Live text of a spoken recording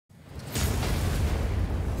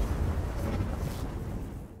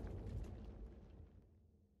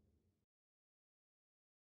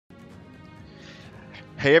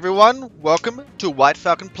Hey everyone, welcome to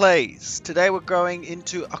WhiteFalcon Plays. Today we're going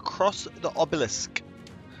into Across the Obelisk.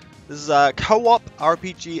 This is a co-op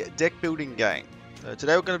RPG deck building game.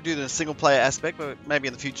 Today we're going to do the single player aspect, but maybe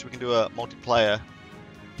in the future we can do a multiplayer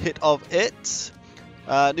hit of it.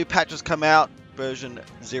 New patch has come out, version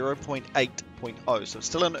 0.8.0, so it's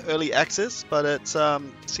still in early access, but it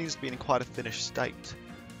seems to be in quite a finished state.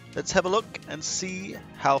 Let's have a look and see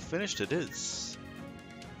how finished it is.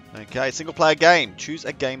 Okay, single player game. Choose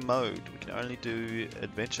a game mode. We can only do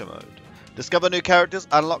adventure mode. Discover new characters,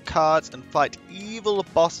 unlock cards, and fight evil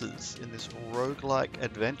bosses in this roguelike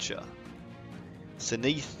adventure.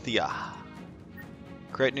 Synethia.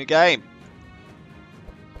 Create new game.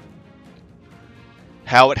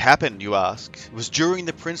 How it happened, you ask. It was during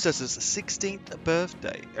the princess's 16th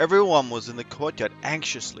birthday. Everyone was in the courtyard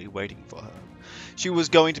anxiously waiting for her. She was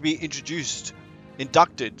going to be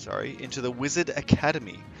inducted into the Wizard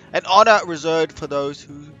Academy. An honor reserved for those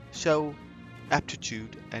who show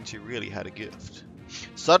aptitude, and she really had a gift.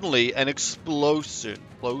 Suddenly, an explosion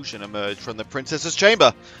emerged from the princess's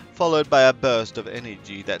chamber, followed by a burst of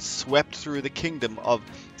energy that swept through the kingdom of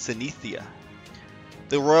Synethia.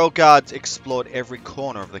 The royal guards explored every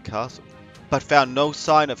corner of the castle, but found no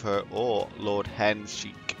sign of her or Lord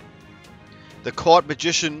Handshake, the court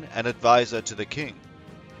magician and advisor to the king.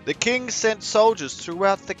 The king sent soldiers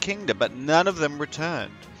throughout the kingdom, but none of them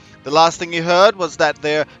returned. The last thing he heard was that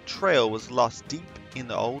their trail was lost deep in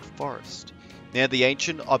the old forest, near the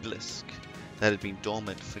ancient obelisk that had been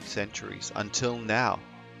dormant for centuries until now.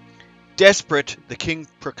 Desperate, the king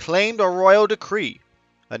proclaimed a royal decree,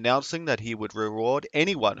 announcing that he would reward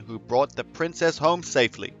anyone who brought the princess home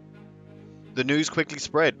safely. The news quickly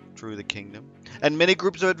spread through the kingdom, and many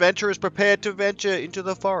groups of adventurers prepared to venture into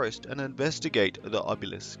the forest and investigate the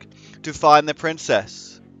obelisk to find the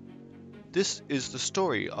princess. This is the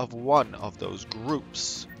story of one of those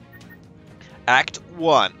groups. Act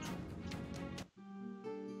 1.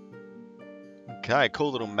 Okay,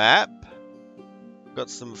 cool little map. Got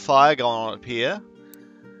some fire going on up here.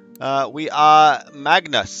 We are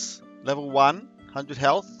Magnus, level 1, 100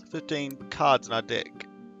 health, 15 cards in our deck.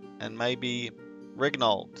 And maybe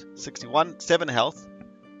Regnold, 7 health,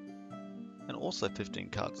 and also 15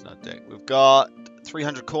 cards in our deck. We've got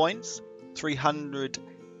 300 coins, 300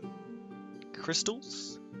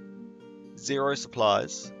 crystals, 0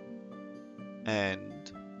 supplies,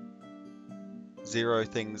 and 0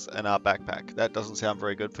 things in our backpack. That doesn't sound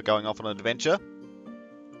very good for going off on an adventure.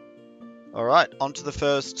 Alright, on to the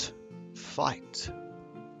first fight.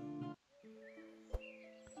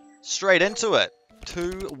 Straight into it.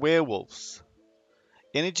 2 werewolves.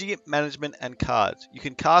 Energy management and cards. You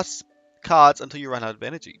can cast cards until you run out of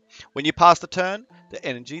energy. When you pass the turn, the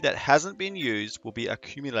energy that hasn't been used will be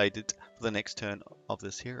accumulated for the next turn of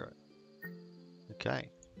this hero. Okay.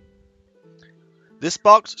 This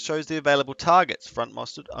box shows the available targets,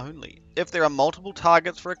 front-mosted only. If there are multiple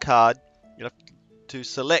targets for a card, you have to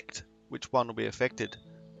select which one will be affected.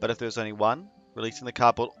 But if there's only one, releasing the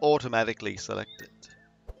card will automatically select it.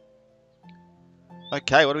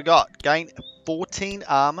 Okay, what do we got? Gain 14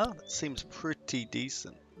 armor. That seems pretty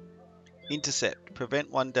decent. Intercept. Prevent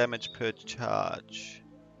 1 damage per charge.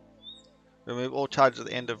 Remove all charges at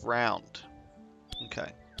the end of round. Okay.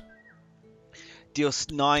 Deals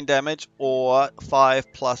 9 damage or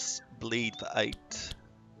 5 plus bleed for 8.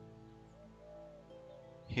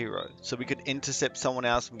 Hero. So we could intercept someone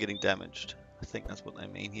else from getting damaged. I think that's what they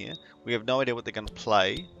mean here. We have no idea what they're going to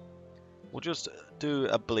play. We'll just do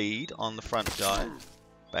a bleed on the front guy.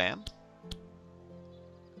 Bam.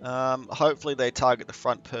 Hopefully they target the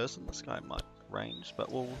front person. This guy might range, but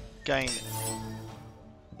we'll gain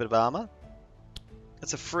a bit of armor.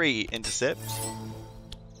 It's a free intercept.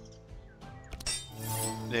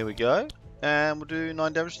 There we go. And we'll do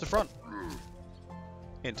 9 damage to the front.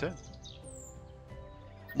 In turn.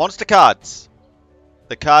 Monster cards.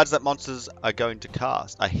 The cards that monsters are going to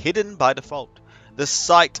cast are hidden by default. The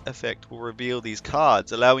sight effect will reveal these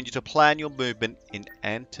cards, allowing you to plan your movement in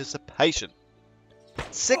anticipation.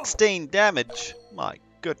 16 damage. My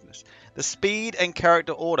goodness. The speed and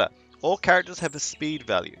character order. All characters have a speed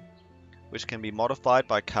value, which can be modified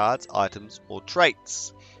by cards, items, or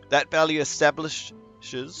traits. That value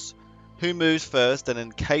establishes who moves first, and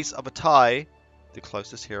in case of a tie, the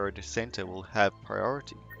closest hero to center will have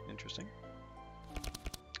priority. Interesting.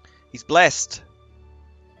 He's blessed.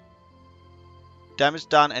 Damage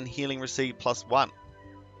done and healing received +1.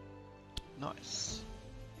 Nice.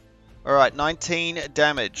 Alright, 19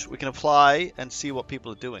 damage. We can apply and see what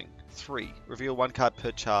people are doing. 3. Reveal 1 card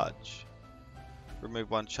per charge.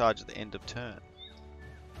 Remove 1 charge at the end of turn.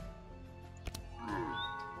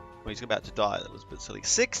 Well, he's about to die. That was a bit silly.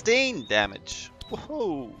 16 damage.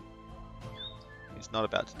 Woohoo! He's not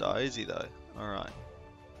about to die, is he though? Alright.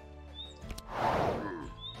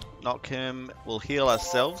 Knock him. We'll heal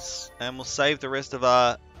ourselves. And we'll save the rest of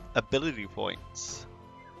our ability points.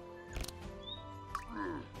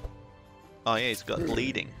 Oh yeah, he's got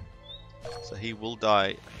bleeding. So he will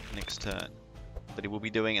die next turn. But he will be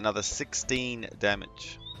doing another 16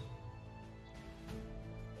 damage.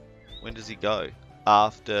 When does he go?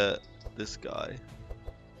 After this guy.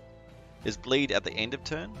 Is bleed at the end of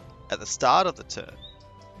turn? At the start of the turn?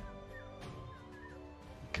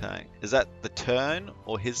 Okay. Is that the turn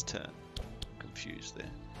or his turn? I'm confused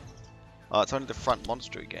there. Oh, it's only the front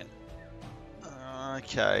monster again.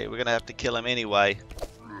 Okay, we're going to have to kill him anyway.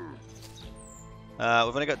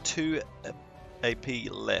 We've only got 2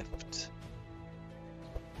 AP left.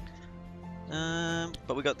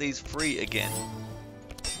 But we got these free again.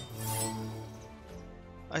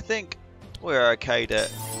 I think we're okay to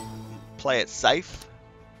play it safe.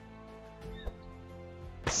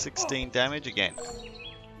 16 damage again.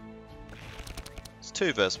 It's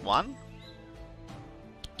 2 versus 1.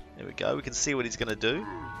 There we go. We can see what he's going to do.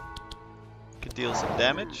 Can deal some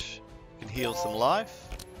damage. Can heal some life.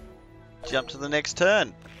 Jump to the next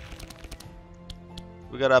turn.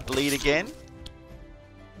 We got our bleed again.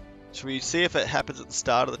 Should we see if it happens at the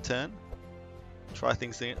start of the turn? Try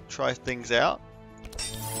things out.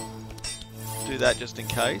 Do that just in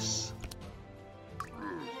case.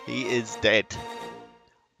 He is dead.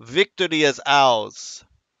 Victory is ours.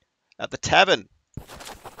 At the tavern.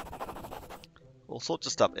 All sorts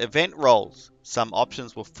of stuff. Event rolls. Some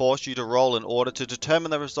options will force you to roll in order to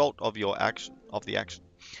determine the result of your action.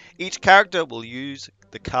 Each character will use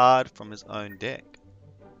the card from his own deck.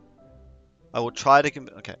 I will try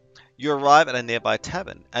to... Okay. You arrive at a nearby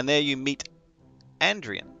tavern, and there you meet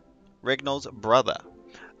Andrian, Regnall's brother.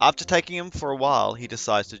 After talking to him for a while, he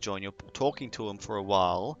decides to join your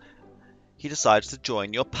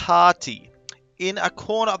party. In a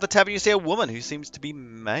corner of the tavern, you see a woman who seems to be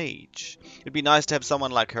mage. It'd be nice to have someone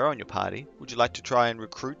like her on your party. Would you like to try and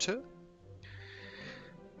recruit her?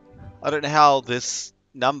 I don't know how this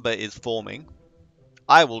number is forming.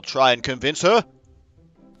 I will try and convince her.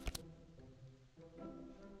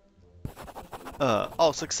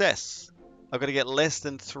 Oh, success. I've got to get less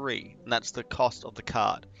than 3, and that's the cost of the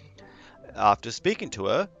card. After speaking to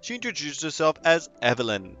her, she introduces herself as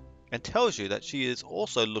Evelyn, and tells you that she is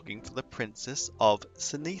also looking for the Princess of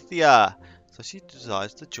Synethia, so she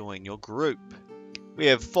decides to join your group. We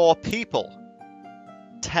have 4 people.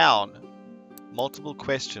 Town. Multiple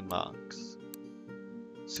question marks.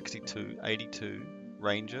 62, 82.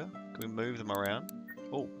 Ranger. Can we move them around?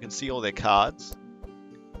 Oh, we can see all their cards.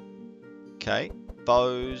 Okay.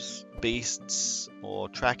 Bows, beasts, or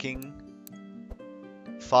tracking.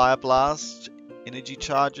 Fire blast, energy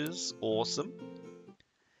charges. Awesome.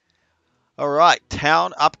 Alright,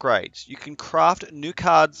 town upgrades. You can craft new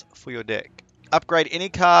cards for your deck. Upgrade any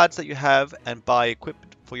cards that you have and buy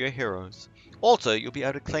equipment for your heroes. Also, you'll be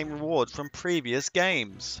able to claim rewards from previous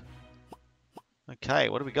games. Okay,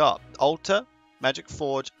 what do we got? Altar, Magic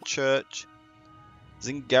Forge, Church,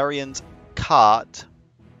 Zingarian's Cart,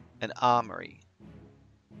 and Armory.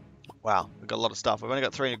 Wow, we've got a lot of stuff. We've only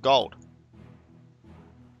got 300 gold.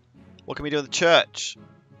 What can we do with the church?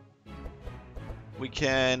 We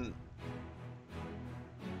can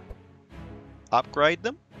upgrade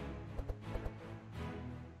them.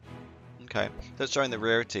 Okay, that's showing the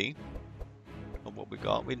rarity of what we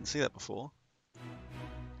got. We didn't see that before.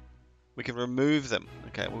 We can remove them.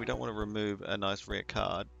 Okay, well we don't want to remove a nice rare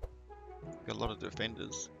card. We've got a lot of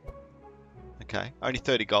defenders. Okay, only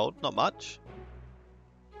 30 gold, not much.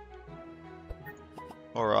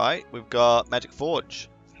 Alright, we've got Magic Forge.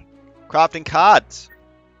 Crafting cards.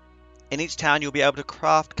 In each town you'll be able to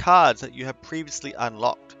craft cards that you have previously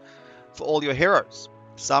unlocked for all your heroes.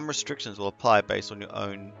 Some restrictions will apply based on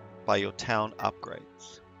your town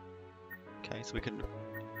upgrades. Okay, so we can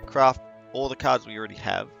craft all the cards we already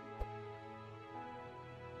have.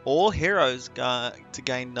 All heroes to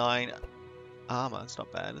gain 9 armor. It's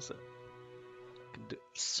not bad, is it? Can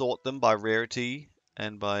sort them by rarity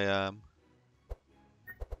and by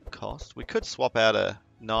cost. We could swap out a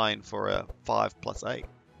 9 for a 5 plus 8.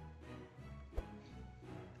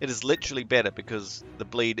 It is literally better because the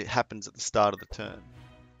bleed happens at the start of the turn.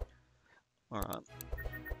 Alright.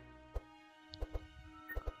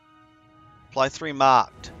 Apply 3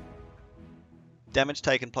 marked. Damage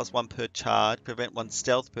taken +1 per charge. Prevent 1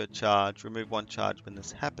 stealth per charge. Remove 1 charge when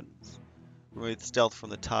this happens. Remove stealth from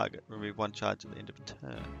the target. Remove 1 charge at the end of a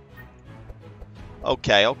turn.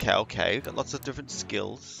 Okay. We've got lots of different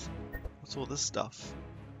skills. What's all this stuff?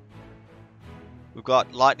 We've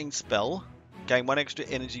got lightning spell. Gain 1 extra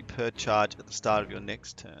energy per charge at the start of your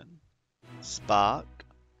next turn. Spark.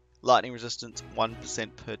 Lightning resistance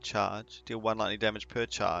 1% per charge. Deal 1 lightning damage per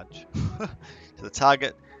charge. To the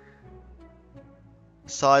target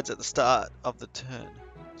sides at the start of the turn.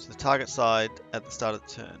 So the target side at the start of the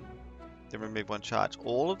turn. Then remove 1 charge.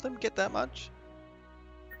 All of them get that much?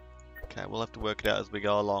 Okay, we'll have to work it out as we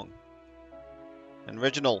go along. And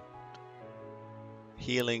Reginald.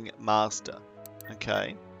 Healing Master.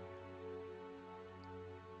 Okay.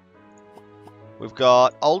 We've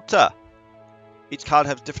got Altar. Each card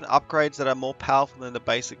has different upgrades that are more powerful than the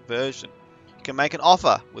basic version. You can make an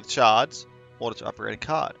offer with shards in order to upgrade a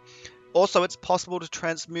card. Also, it's possible to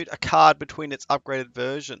transmute a card between its upgraded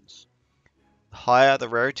versions. The higher the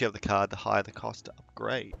rarity of the card, the higher the cost to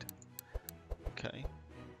upgrade. Okay.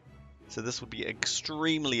 So this would be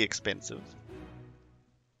extremely expensive.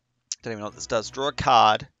 Don't even know what this does. Draw a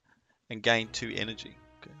card and gain 2 energy.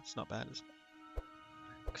 Okay, it's not bad, is it?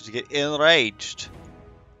 Because you get enraged.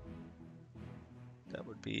 That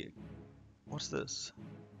would be... What's this?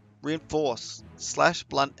 Reinforce. Slash,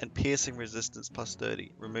 blunt, and piercing resistance plus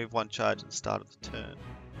 30. Remove 1 charge at the start of the turn.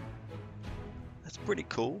 That's pretty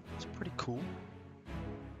cool. It's pretty cool.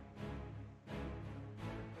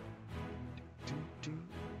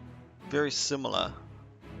 Very similar.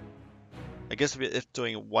 I guess if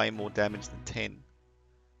doing way more damage than 10.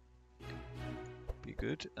 Be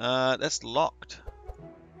good. That's locked.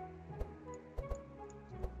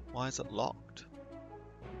 Why is it locked?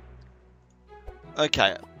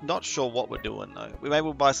 Okay, not sure what we're doing though. Maybe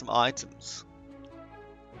we'll buy some items.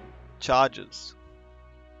 Charges.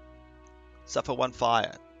 Suffer 1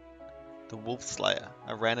 fire. The Wolf Slayer.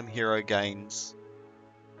 A random hero gains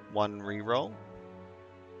 1 reroll.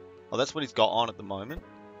 Oh, that's what he's got on at the moment.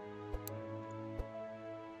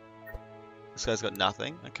 This guy's got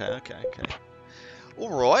nothing. Okay.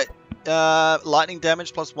 Alright. Lightning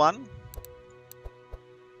damage plus 1.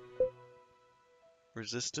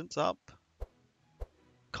 Resistance up.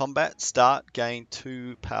 Combat start gain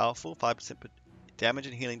 2 powerful, 5% damage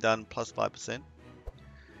and healing done plus 5%.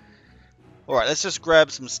 Alright, let's just grab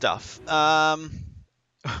some stuff.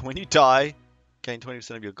 When you die, gain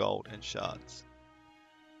 20% of your gold and shards.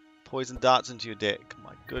 Poison darts into your deck.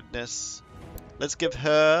 My goodness. Let's give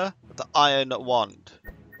her the Iron Wand.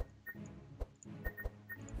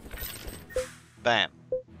 Bam.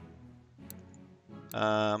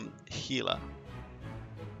 Healer.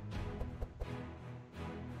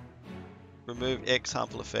 Remove X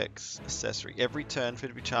harmful effects. Accessory. Every turn,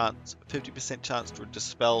 50% chance to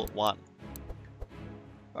dispel 1.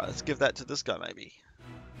 Right, let's give that to this guy maybe.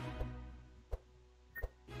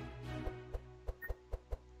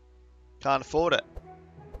 Can't afford it.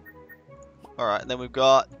 Alright, and then we've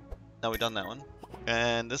got... No, we've done that one.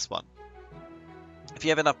 And this one. If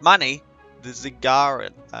you have enough money, the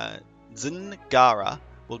Zingara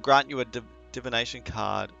will grant you a divination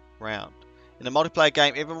card round. In a multiplayer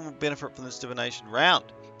game, everyone will benefit from this divination round.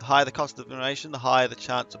 The higher the cost of divination, the higher the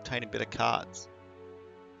chance of obtaining better cards.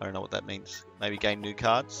 I don't know what that means. Maybe gain new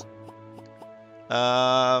cards.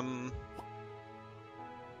 Alright,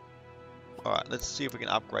 let's see if we can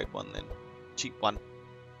upgrade one then. Cheap one.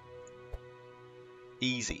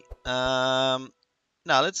 Easy. No,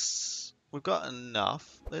 let's... We've got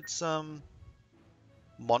enough. Let's,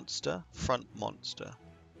 monster. Front monster.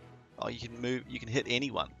 Oh, you can move... You can hit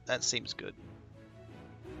anyone. That seems good.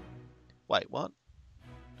 Wait, what?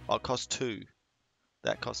 Oh, it costs 2.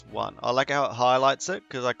 That costs 1. I like how it highlights it,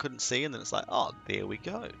 because I couldn't see, and then it's like, oh, there we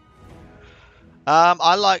go.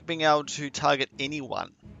 I like being able to target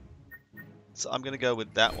anyone. So I'm going to go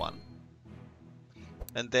with that one.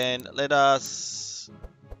 And then let us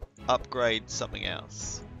upgrade something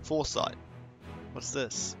else. Foresight. What's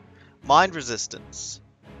this? Mind resistance.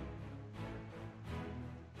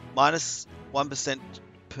 Minus 1%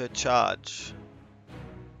 per charge.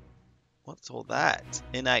 What's all that?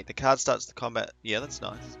 Innate. The card starts the combat. Yeah, that's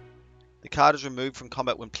nice. The card is removed from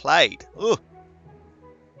combat when played. Ooh.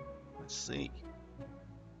 Let's see.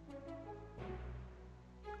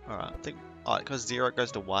 Alright, I think... Oh, it goes 0, it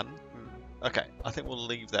goes to 1. Okay, I think we'll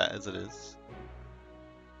leave that as it is.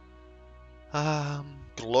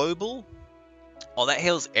 Global? Oh, that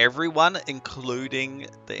heals everyone, including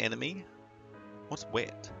the enemy. What's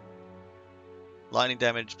wet? Lightning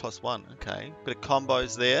damage plus 1. Okay, bit of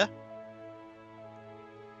combos there.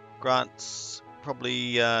 Grants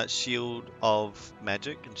probably shield of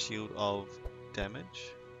magic and shield of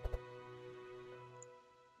damage.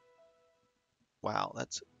 Wow,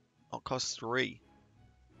 that's... Oh, costs 3.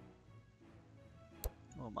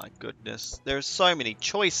 Oh my goodness. There are so many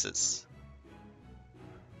choices.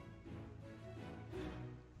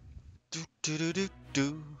 Do do do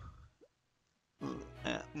do.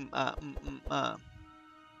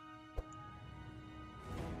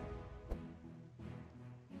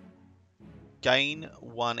 Gain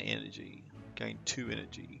 1 energy. Gain 2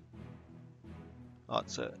 energy. Oh,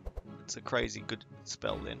 it's a crazy good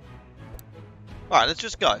spell then. Alright, let's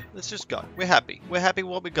just go. Let's just go. We're happy. We're happy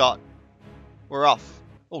with what we got. We're off.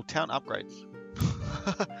 Oh, town upgrades.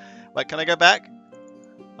 Wait, can I go back?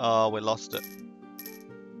 Oh, we lost it.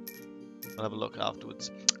 I'll have a look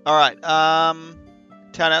afterwards. Alright, town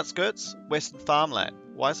outskirts, western farmland.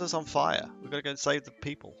 Why is this on fire? We've got to go save the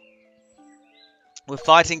people. We're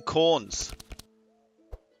fighting corns.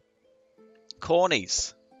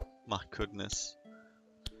 Cornies. My goodness.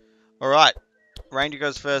 Alright. Ranger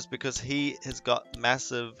goes first because he has got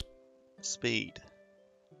massive speed.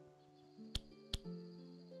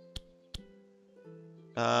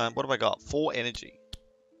 What have I got? 4 energy.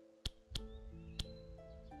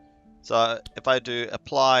 So if I do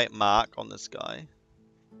apply mark on this guy,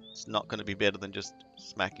 it's not going to be better than just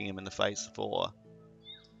smacking him in the face for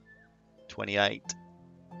 28.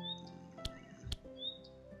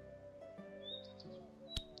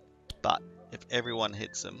 But if everyone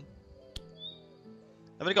hits him...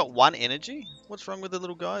 I've only got 1 energy? What's wrong with the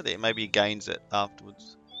little guy there? Maybe he gains it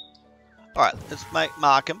afterwards. Alright, let's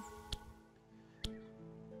mark him.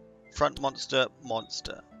 Front monster,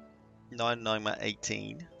 monster. 9, 9,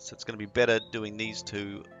 18. So it's going to be better doing these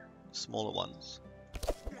 2 smaller ones.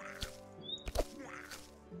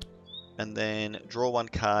 And then draw 1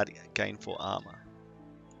 card, gain 4 armor.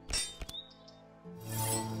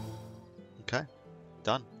 Okay,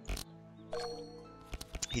 done.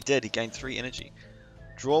 He did, he gained 3 energy.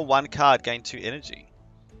 Draw 1 card, gain 2 energy.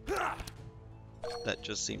 That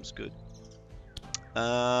just seems good.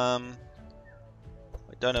 I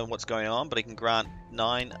don't know what's going on, but he can grant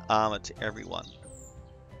 9 armor to everyone.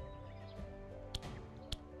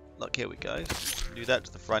 Look, here we go. Do that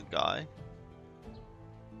to the front guy.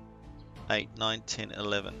 8, 9, 10,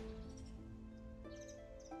 11.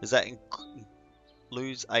 Does that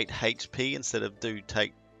lose 8 HP instead of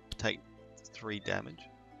take 3 damage?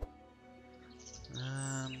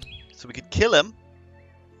 So we could kill him,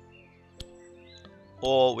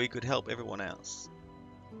 or we could help everyone else.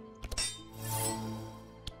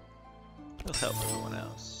 We'll help everyone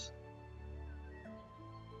else.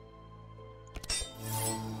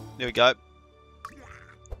 There we go.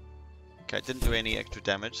 Okay, it didn't do any extra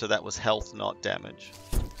damage, so that was health, not damage.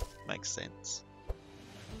 Makes sense.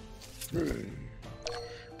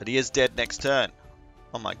 But he is dead next turn.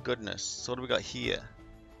 Oh my goodness. So what do we got here?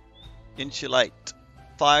 Insulate.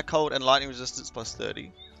 Fire, cold, and lightning resistance plus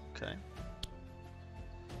 30. Okay.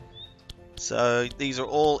 So these are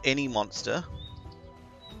all any monster.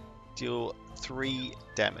 Deal 3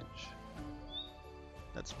 damage.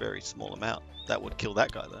 That's a very small amount. That would kill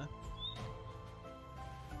that guy though.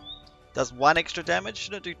 Does 1 extra damage?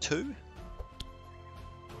 Should it do 2?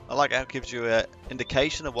 I like how it gives you an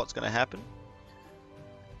indication of what's going to happen.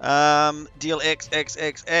 Deal X, X,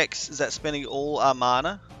 X, X. Is that spending all our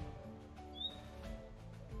mana?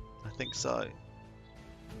 I think so.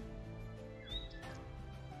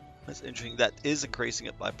 That's interesting. That is increasing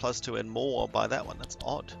it by +2 and more by that one. That's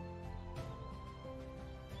odd.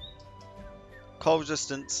 Cold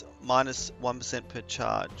resistance minus 1% per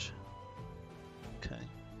charge. Okay.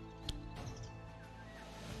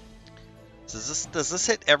 So does this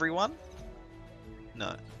hit everyone?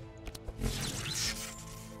 No.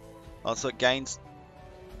 Oh, so it gains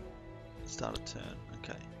start a turn.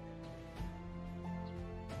 Okay.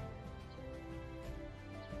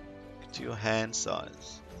 To your hand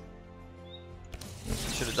size.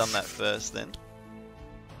 Should have done that first then.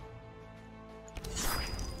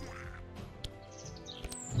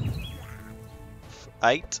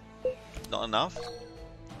 Eight. Not enough.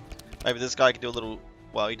 Maybe this guy can do a little...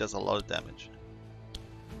 Well, he does a lot of damage.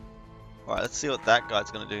 Alright, let's see what that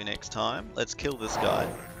guy's going to do next time. Let's kill this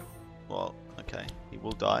guy. Well, okay. He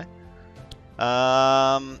will die.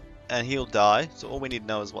 And he'll die. So all we need to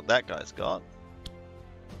know is what that guy's got.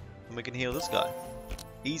 And we can heal this guy.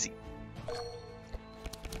 Easy.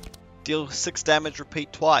 Deal 6 damage,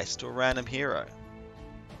 repeat twice to a random hero.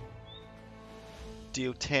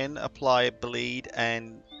 Deal 10, apply a bleed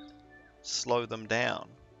and slow them down.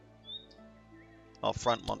 Oh,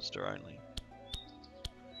 front monster only.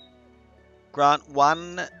 Grant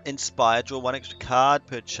 1 inspire, draw 1 extra card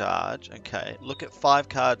per charge. Okay, look at 5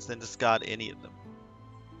 cards, then discard any of them.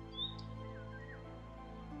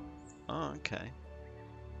 Oh, okay.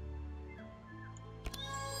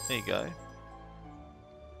 There you go.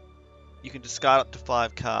 You can discard up to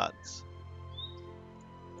 5 cards.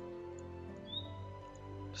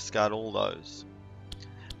 Discard all those.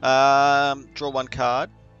 Draw one card.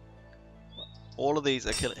 All of these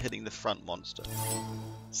are hitting the front monster.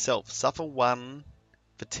 Self. Suffer 1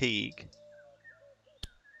 fatigue.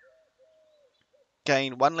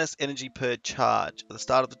 Gain 1 less energy per charge. At the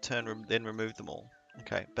start of the turn, then remove them all.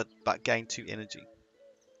 Okay, but gain 2 energy.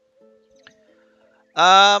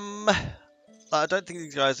 I don't think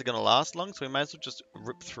these guys are going to last long, so we may as well just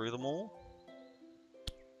rip through them all.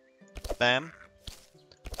 Bam.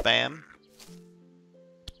 Bam.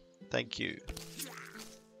 Thank you,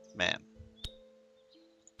 ma'am.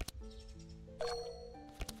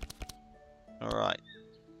 Alright.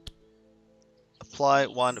 Apply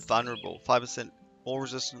 1 vulnerable. 5%. All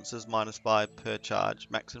resistances -5 per charge.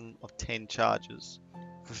 Maximum of 10 charges.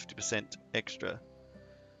 50% extra.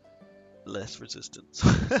 Less resistance.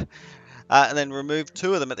 And then remove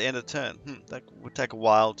 2 of them at the end of the turn. That would take a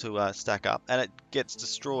while to stack up. And it gets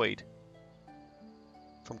destroyed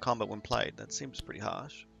from combat when played. That seems pretty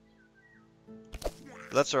harsh.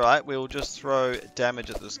 But that's alright. We'll just throw damage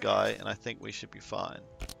at this guy and I think we should be fine.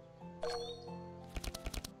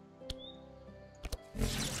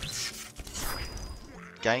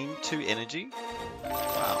 Gain 2 energy?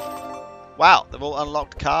 Wow. Wow, they've all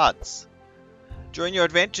unlocked cards. During your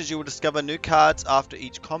adventures, you will discover new cards after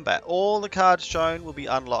each combat. All the cards shown will be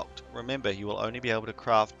unlocked. Remember, you will only be able to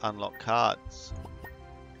craft unlocked cards.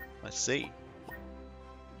 I see.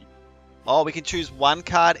 Oh, we can choose 1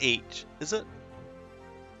 card each, is it?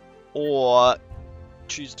 Or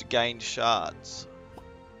choose to gain shards.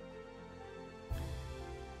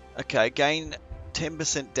 Okay, gain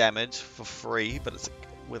 10% damage for free, but it's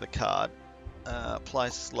with a card. Apply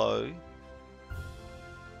slow.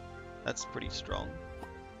 That's pretty strong.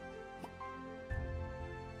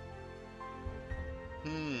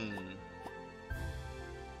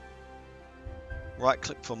 Right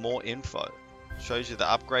click for more info. Shows you the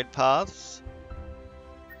upgrade paths.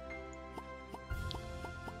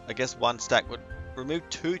 I guess 1 stack would remove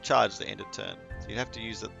 2 charges at the end of turn. So you'd have to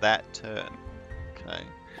use it that turn. Okay.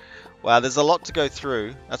 Wow, there's a lot to go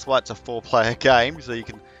through. That's why it's a 4-player game, so you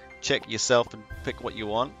can check yourself and pick what you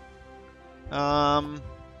want. Let's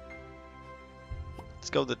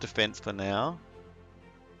go with the defense for now.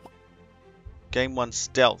 Gain 1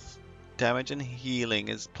 stealth. Damage and healing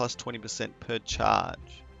is plus 20% per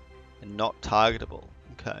charge. And not targetable.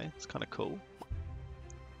 Okay, it's kind of cool.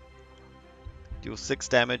 Deal 6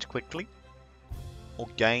 damage quickly. Or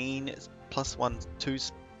gain plus 2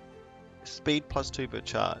 speed plus 2 per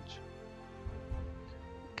charge.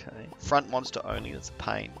 Okay. Front monster only, that's a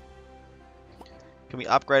pain. Can we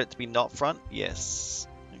upgrade it to be not front? Yes.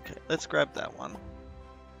 Okay, let's grab that one.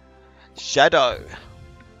 Shadow.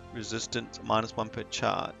 Resistance -1 per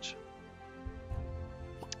charge.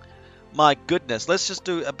 My goodness, let's just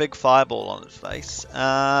do a big fireball on its face.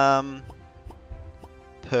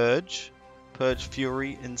 Purge. Purge,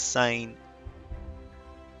 Fury, Insane,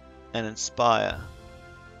 and Inspire.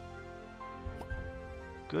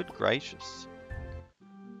 Good gracious.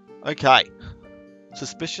 Okay.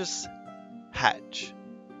 Suspicious hatch.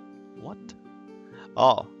 What?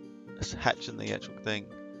 Oh, it's hatch in the actual thing.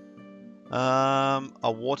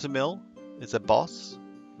 A watermill is a boss.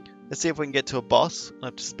 Let's see if we can get to a boss. I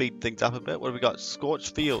have to speed things up a bit. What have we got?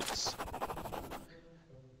 Scorched fields.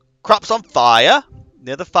 Crops on fire.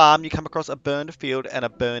 Near the farm, you come across a burned field and a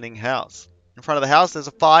burning house. In front of the house, there's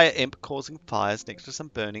a fire imp causing fires next to some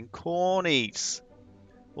burning cornies.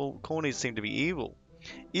 Well, cornies seem to be evil.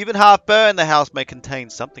 Even half burned, the house may contain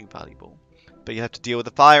something valuable. But you have to deal with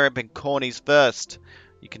the fire imp and cornies first.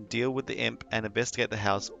 You can deal with the imp and investigate the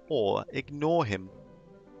house, or ignore him.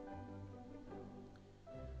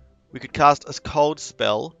 We could cast a cold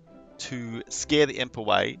spell to scare the imp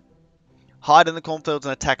away. Hide in the cornfields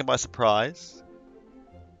and attack him by surprise.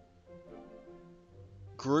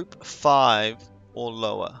 Group 5 or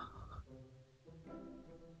lower.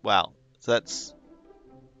 Wow, so that's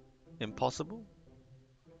impossible?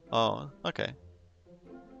 Oh, okay.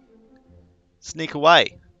 Sneak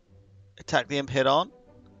away. Attack the imp head on.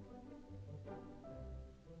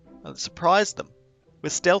 And surprise them. We're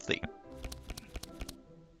stealthy.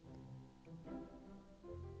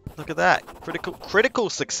 Look at that. Critical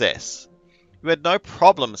success. You had no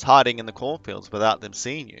problems hiding in the cornfields without them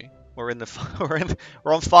seeing you. We're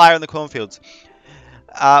on fire in the cornfields.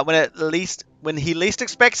 When he least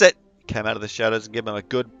expects it, came out of the shadows and give him a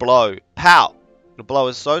good blow. Pow! The blow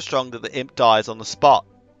is so strong that the imp dies on the spot.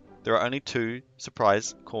 There are only 2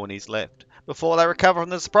 surprise cornies left. Before they recover from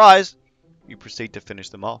the surprise, you proceed to finish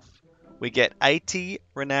them off. We get 80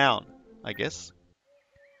 renown, I guess.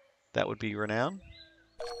 That would be renown.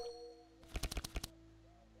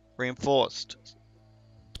 Reinforced.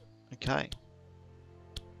 Okay.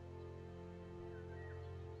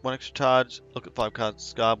 1 extra charge. Look at 5 cards.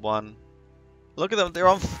 Scarred 1. Look at them.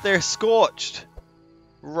 They're scorched.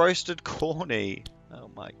 Roasted corny. Oh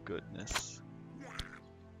my goodness.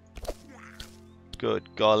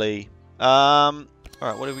 Good golly. Alright,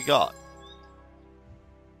 what do we got?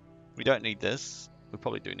 We don't need this. We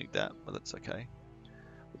probably do need that, but that's okay.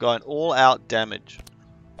 We're going all out damage.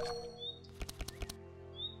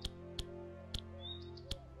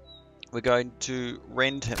 We're going to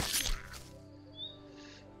rend him.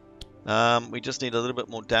 We just need a little bit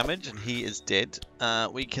more damage and he is dead.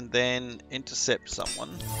 We can then intercept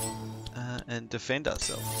someone and defend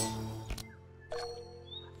ourselves.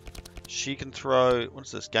 She can throw,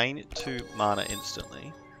 what's this? Gain 2 mana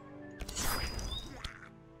instantly.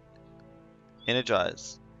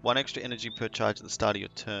 Energize. 1 extra energy per charge at the start of your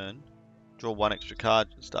turn. Draw 1 extra card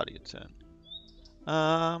at the start of your turn.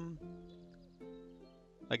 I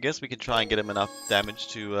guess we could try and get him enough damage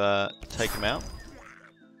to take him out.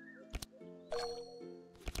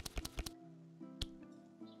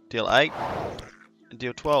 Deal 8 and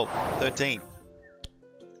deal 12, 13.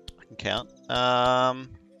 I can count.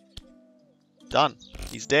 Done.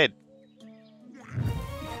 He's dead.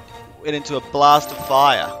 Went into a blast of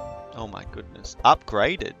fire. Oh my goodness.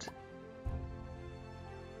 Upgraded.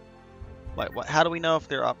 Wait, what? How do we know if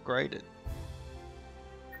they're upgraded?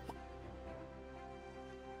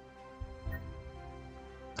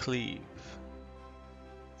 Cleave.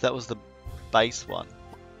 That was the base one.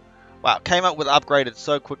 Wow, came up with upgraded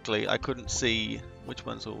so quickly I couldn't see which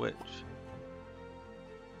ones were which.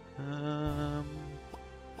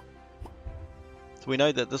 So we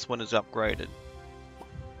know that this one is upgraded.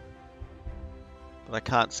 But I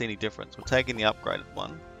can't see any difference. We're taking the upgraded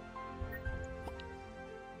one.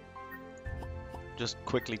 Just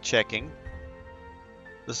quickly checking.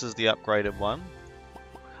 This is the upgraded one.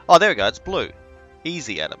 Oh, there we go. It's blue.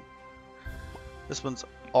 Easy, Adam. This one's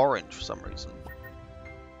orange for some reason.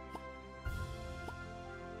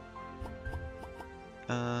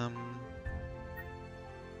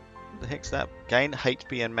 What the heck's that? Gain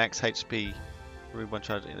HP and max HP. Remove 1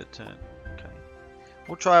 charge in a turn. Okay.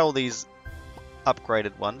 We'll try all these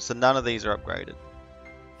upgraded ones. So none of these are upgraded.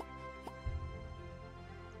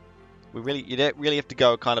 You really have to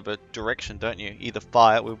go kind of a direction, don't you? Either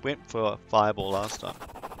fire. We went for fireball last time.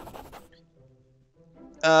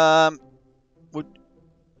 Would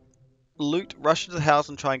loot, rush into the house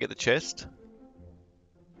and try and get the chest.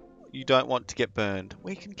 You don't want to get burned.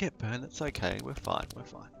 We can get burned. It's okay. We're fine. We're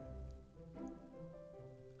fine.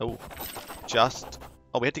 Oh,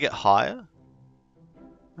 oh, we had to get higher.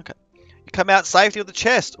 Okay. You come out safely with the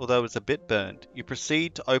chest, although it's a bit burned. You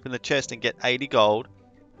proceed to open the chest and get 80 gold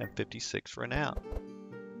and 56 for an out.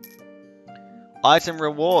 Item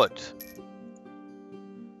reward.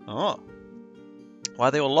 Oh. Why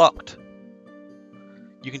are they all locked?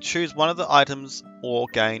 You can choose one of the items or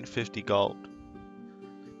gain 50 gold.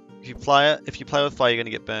 If you play with fire, you're going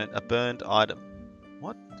to get burned. A burned item.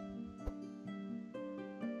 What?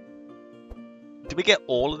 Did we get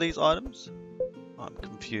all of these items? I'm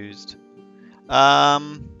confused.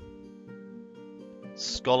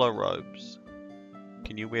 Scholar robes.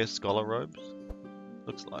 Can you wear scholar robes?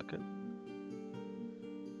 Looks like it.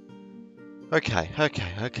 Okay.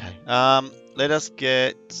 Let us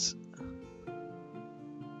get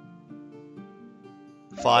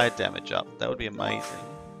fire damage up. That would be amazing.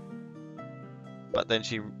 But then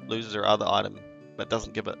she loses her other item, but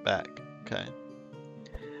doesn't give it back. Okay.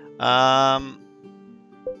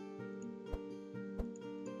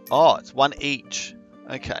 Oh, it's 1 each.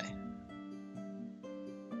 Okay.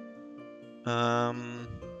 You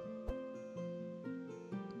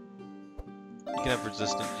can have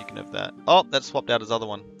resistance, you can have that. Oh, that swapped out his other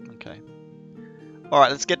one. Okay.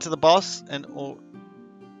 Alright, let's get to the boss and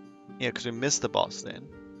yeah, because we missed the boss then.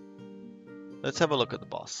 Let's have a look at the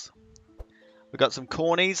boss. We've got some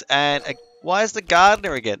cornies and why is the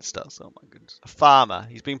gardener against us? Oh my goodness. A farmer.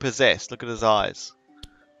 He's been possessed. Look at his eyes.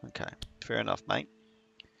 Okay. Fair enough, mate.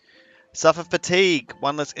 Suffer fatigue.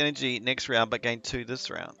 1 less energy next round, but gain 2 this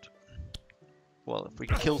round. Well, if we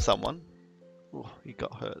can kill someone. Oh, he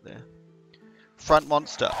got hurt there. Front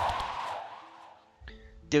monster.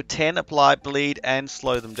 Deal 10, apply bleed, and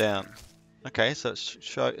slow them down. Okay, so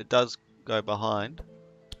it does go behind.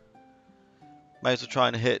 May as well try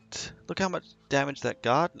and hit. Look how much damage that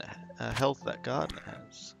gardener, health that gardener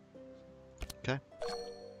has. Okay.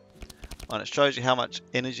 And it shows you how much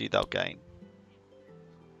energy they'll gain.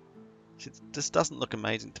 This doesn't look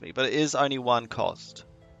amazing to me, but it is only 1 cost.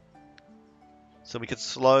 So we could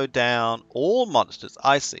slow down all monsters.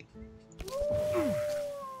 I see.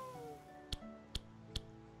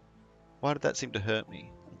 Why did that seem to hurt me?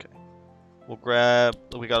 Okay. We'll grab...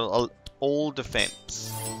 We got all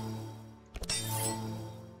defense.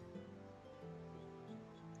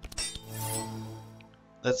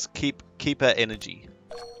 Let's keep her energy.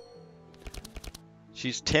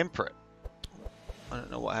 She's temperate. I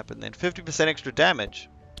don't know what happened then. 50% extra damage.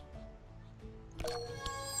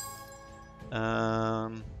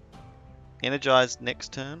 Energized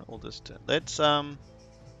next turn or this turn. Let's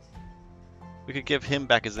we could give him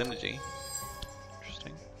back his energy.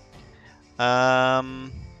 Interesting. A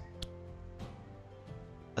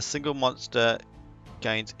single monster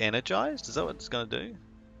gains energized. Is that what it's gonna do?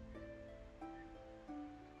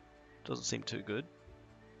 Doesn't seem too good.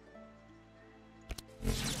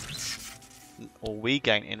 Or we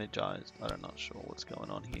gain energized. I'm not sure what's going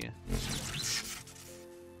on here.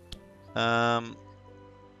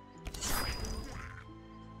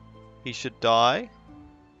 He should die,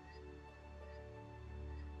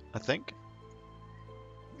 I think.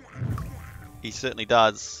 He certainly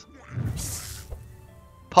does.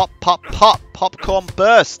 Pop, pop, pop! Popcorn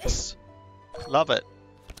bursts! Love it.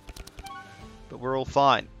 But we're all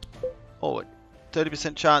fine. Oh,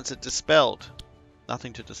 30% chance it dispelled.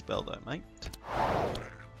 Nothing to dispel though, mate.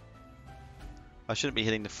 I shouldn't be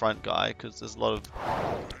hitting the front guy because there's a lot of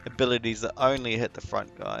abilities that only hit the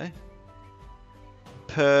front guy.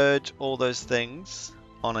 Purge all those things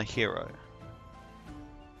on a hero.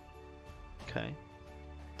 Okay.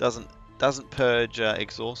 Doesn't purge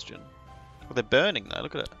exhaustion. Well, they're burning though.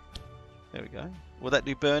 Look at it. There we go. Will that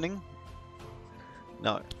do burning?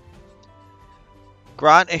 No.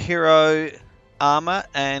 Grant a hero armor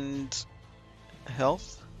and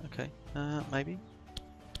health. Okay. Maybe.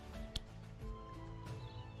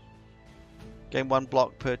 Gain 1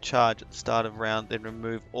 block per charge at the start of round, then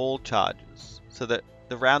remove all charges. So that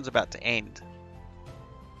the round's about to end.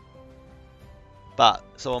 But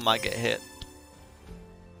someone might get hit.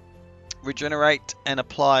 Regenerate and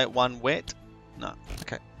apply 1 wet. No.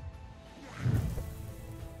 Okay.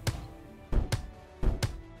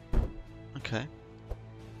 Okay.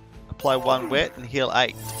 Apply 1 wet and heal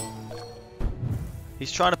 8.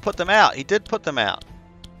 He's trying to put them out. He did put them out.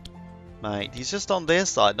 Mate, he's just on their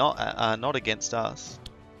side, not against us.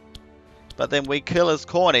 But then we kill his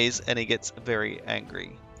cornies and he gets very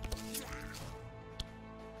angry.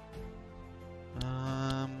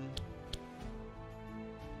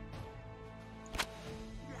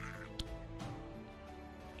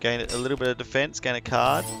 Gain a little bit of defense, gain a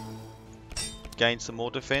card. Gain some more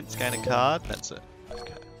defense, gain a card. That's it.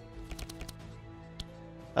 Okay.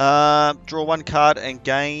 Draw 1 card and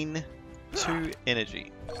gain 2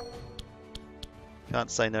 energy. Can't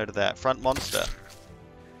say no to that. Front monster.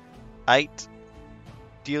 8.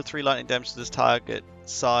 Deal 3 lightning damage to this target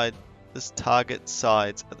side. This target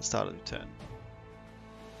sides at the start of the turn.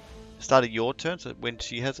 Start of your turn, so when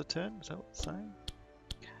she has a turn. Is that what it's saying?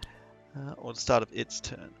 Or the start of its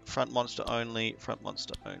turn. Front monster only. Front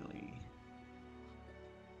monster only.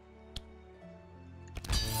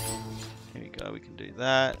 Here we go. We can do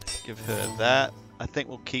that. Give her that. I think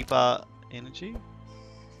we'll keep our energy.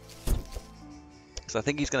 Because I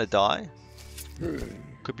think he's going to die.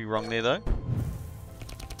 Could be wrong there though.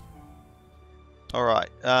 Alright.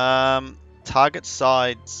 Target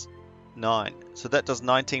sides 9. So that does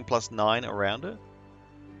 19 plus 9 around it.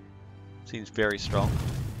 Seems very strong.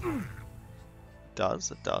 It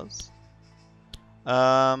does.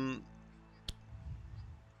 Another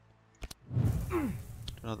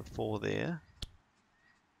 4 there.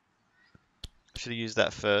 Should have used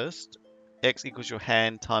that first. X equals your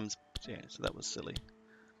hand times... Yeah, so that was silly.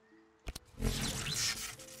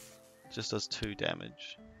 Just does 2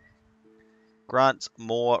 damage. Grants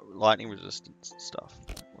more lightning resistance stuff.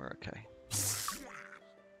 We're okay.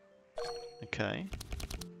 Okay.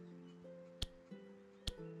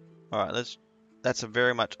 Alright, that's a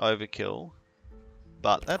very much overkill.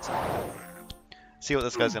 But that's okay. See what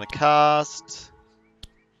this guy's gonna cast.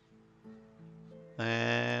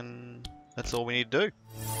 And that's all we need to do.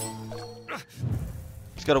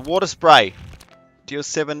 He's got a water spray. Deal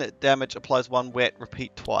 7 damage, applies 1 wet,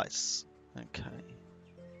 repeat twice. Okay.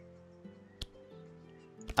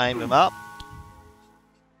 Aim him up.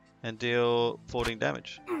 And deal 14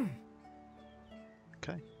 damage.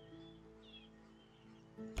 Okay.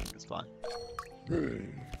 It's fine.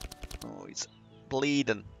 Oh, he's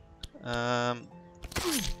bleeding. Uh-oh,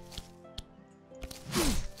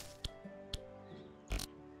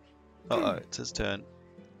 it's his turn.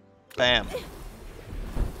 Bam.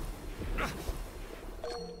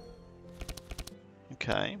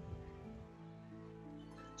 Okay.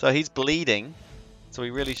 So he's bleeding. So we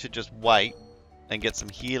really should just wait and get some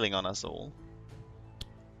healing on us all.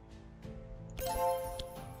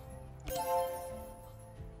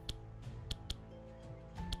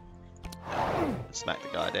 Smack the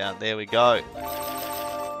guy down. There we go.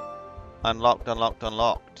 Unlocked, unlocked,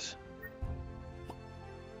 unlocked.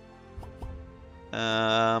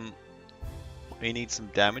 We need some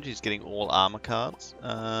damage. He's getting all armor cards.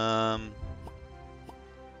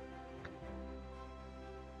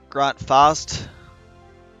 Grant fast.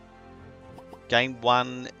 Gain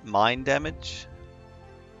 1 mine damage.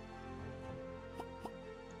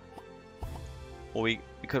 Or we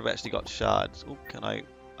could have actually got shards. Ooh,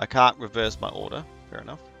 I can't reverse my order. Fair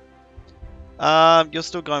enough. You're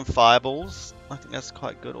still going fireballs. I think that's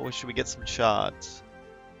quite good. Or should we get some shards?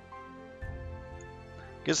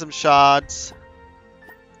 Get some shards.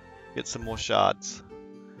 Get some more shards.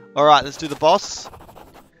 Alright, let's do the boss.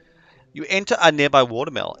 You enter a nearby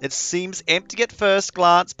watermill. It seems empty at first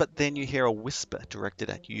glance, but then you hear a whisper directed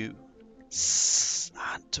at you.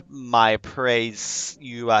 At my praise,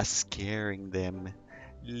 you are scaring them.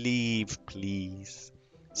 Leave, please.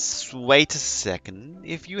 Wait a second.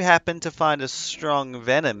 If you happen to find a strong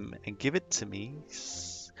venom and give it to me,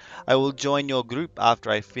 I will join your group after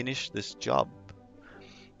I finish this job.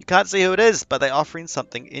 You can't see who it is, but they're offering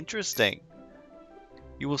something interesting.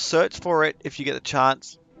 You will search for it if you get the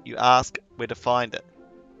chance. You ask where to find it.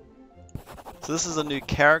 So this is a new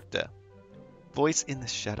character. Voice in the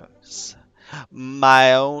shadows. In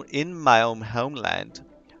my own homeland,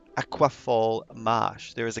 Aquafall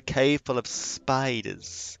Marsh, there is a cave full of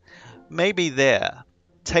spiders. Maybe there.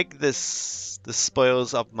 Take this, the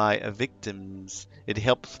spoils of my victims. It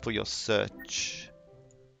helps for your search.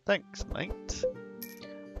 Thanks, mate.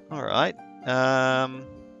 Alright.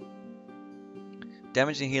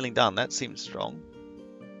 Damage and healing done. That seems strong.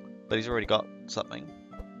 But he's already got something.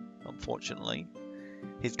 Unfortunately.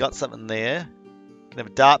 He's got something there. Can have a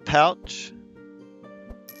dart pouch.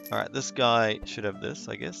 Alright, this guy should have this,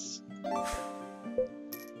 I guess.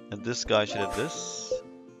 And this guy should have this.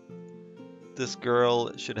 This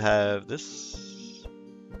girl should have this.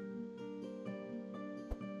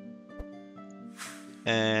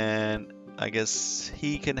 And I guess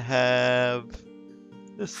he can have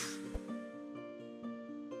this.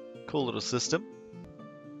 Cool little system.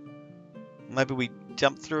 Maybe we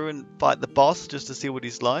jump through and fight the boss just to see what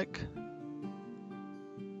he's like.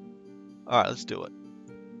 Alright, let's do it.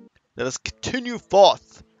 Let us continue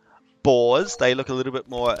forth. Boars, they look a little bit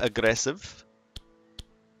more aggressive.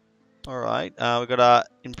 Alright, we've got our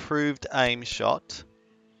improved aim shot.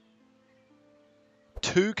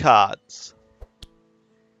 2 cards.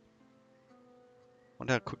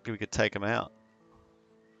 Wonder how quickly we could take them out.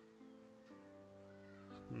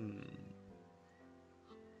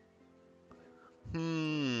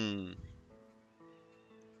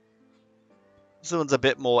 This one's a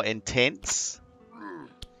bit more intense.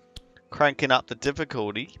 Cranking up the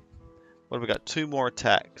difficulty. What have we got? 2 more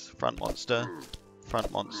attacks. Front monster.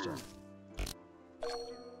 Front monster.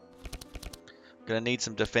 Gonna need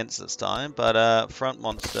some defense this time, but front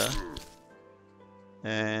monster.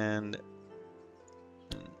 And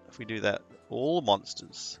if we do that, all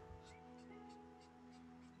monsters.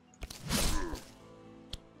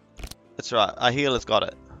 That's right, our healer's got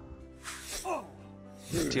it.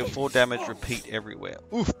 Deal 4 damage, repeat everywhere.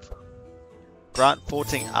 Oof! Grant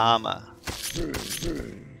 14 armor.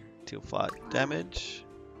 Deal 5 damage.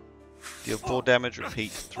 Deal 4 damage,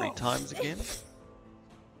 repeat 3 times again.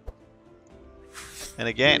 And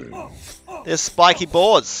again. There's spiky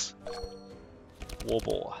boars.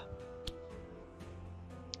 Warboar.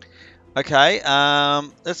 Okay,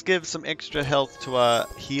 let's give some extra health to our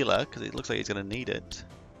healer, because it looks like he's going to need it.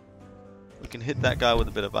 We can hit that guy with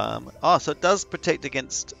a bit of armor. Oh, so it does protect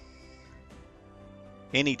against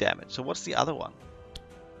any damage. So what's the other one?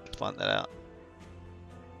 Find that out.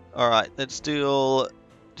 Alright, let's deal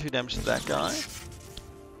 2 damage to that guy.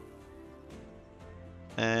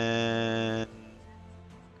 And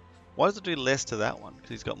why does it do less to that one? Because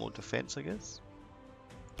he's got more defense, I guess.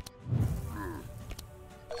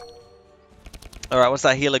 Alright, what's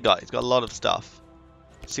that healer got? He's got a lot of stuff.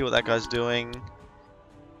 Let's see what that guy's doing.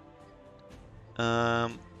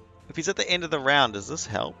 If he's at the end of the round, does this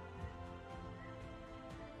help?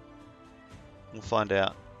 We'll find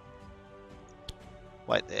out.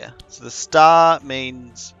 Wait there. So the star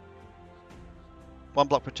means 1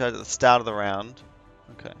 block per charge at the start of the round.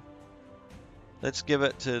 Okay. Let's give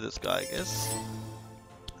it to this guy, I guess.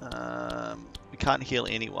 We can't heal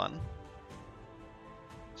anyone.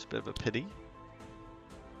 It's a bit of a pity.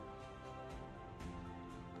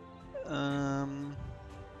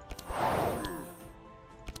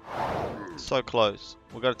 So close.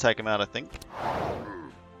 We've got to take him out, I think.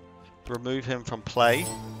 Remove him from play.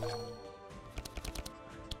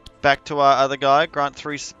 Back to our other guy. Grant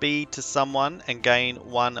 3 speed to someone and gain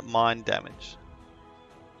 1 mine damage.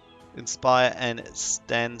 Inspire and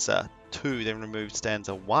stanza 2, then remove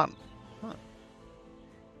stanza 1. Huh.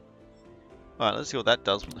 Alright, let's see what that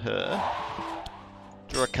does with her.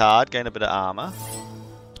 Draw a card, gain a bit of armor.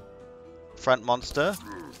 Front monster.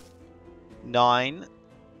 9.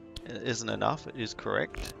 It isn't enough, it is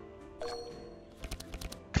correct.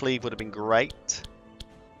 Cleave would have been great.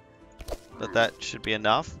 But that should be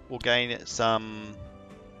enough. We'll gain some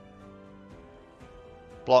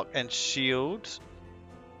block and shield.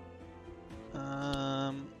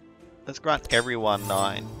 Let's grant everyone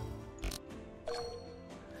 9.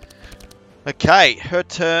 Okay, her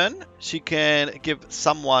turn. She can give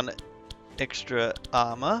someone extra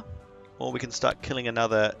armor. Or we can start killing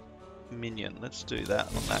another minion. Let's do that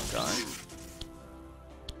on that guy.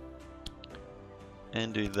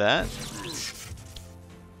 And do that.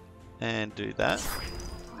 And do that.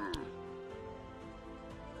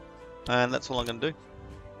 And that's all I'm going to do.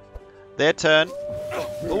 Their turn.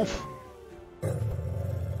 Oof.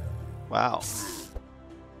 Wow.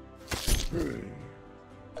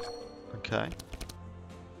 Okay.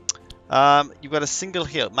 You've got a single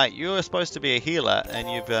heal. Mate, you're supposed to be a healer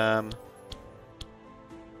and you've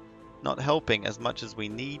not helping as much as we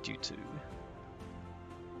need you to.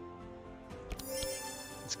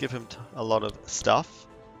 Let's give him a lot of stuff.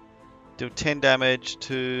 Do 10 damage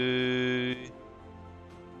to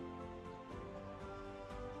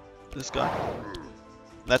this guy.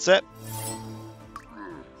 That's it.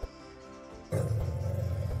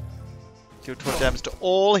 Deal 12 damage to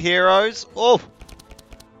all heroes. Oh!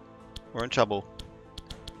 We're in trouble.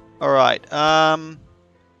 Alright,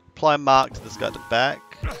 apply mark to this guy at the back.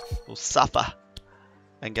 We'll suffer.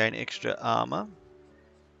 And gain extra armor.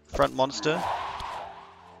 Front monster.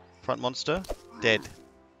 Front monster. Dead.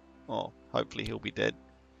 Oh, hopefully he'll be dead.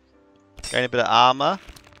 Gain a bit of armor.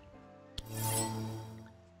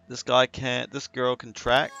 This guy can't, this girl can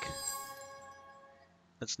track.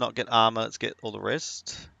 Let's not get armor, let's get all the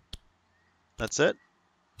rest. That's it.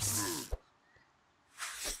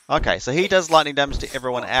 Okay, so he does lightning damage to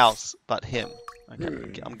everyone else but him.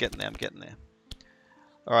 Okay, I'm getting there, I'm getting there.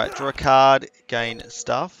 Alright, draw a card, gain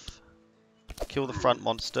stuff. Kill the front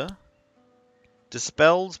monster.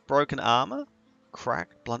 Dispels broken armor.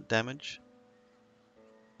 Crack, blunt damage.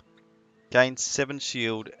 Gain 7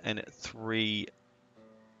 shield and 3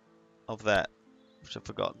 of that, which I've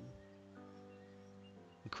forgotten.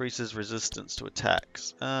 Increases resistance to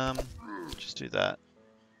attacks. Just do that.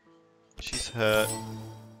 She's hurt.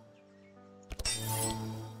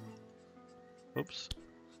 Oops.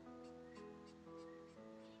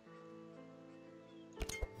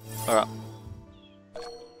 Alright.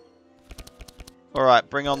 Alright,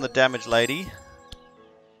 bring on the damage, lady.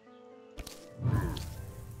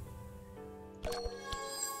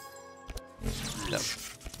 Yep.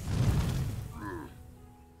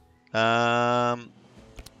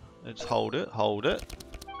 Let's hold it,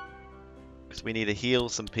 because we need to heal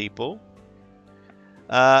some people.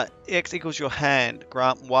 X equals your hand.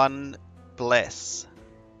 Grant 1 bless.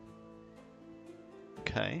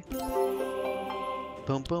 Okay.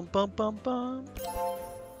 Boom, boom, boom, boom, boom.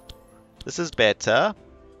 This is better.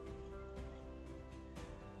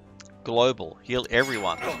 Global. Heal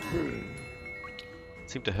everyone.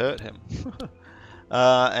 Seemed to hurt him.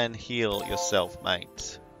 And heal yourself,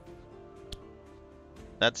 mate.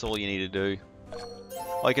 That's all you need to do.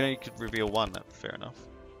 Oh, you could reveal 1. That's fair enough.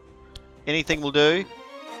 Anything will do.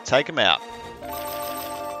 Take him out.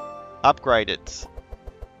 Upgrade it.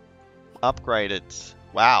 Upgrade it.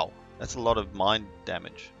 Wow. That's a lot of mind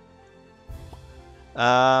damage.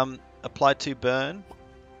 Apply 2 burn.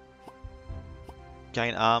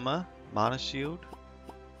 Gain armor. Mana shield.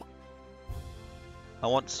 I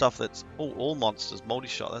want stuff that's all monsters.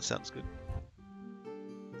 Multi-shot. That sounds good.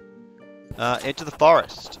 Enter the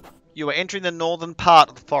forest. You are entering the northern part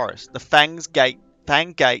of the forest. The Fang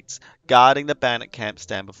gates guarding the bandit camp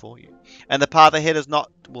stand before you, and the path ahead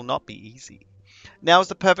will not be easy. Now is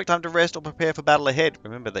the perfect time to rest or prepare for battle ahead.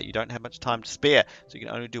 Remember that you don't have much time to spare, so you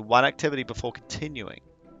can only do 1 activity before continuing.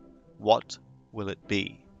 What will it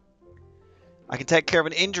be? I can take care of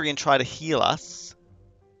an injury and try to heal us.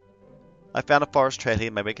 I found a forest trail here.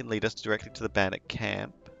 Maybe it can lead us directly to the bandit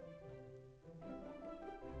camp.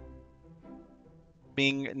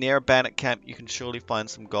 Being near a bandit camp, you can surely find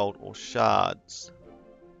some gold or shards.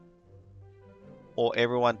 Or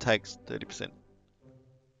everyone takes 30%.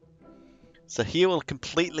 So he will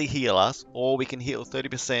completely heal us, or we can heal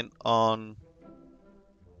 30% on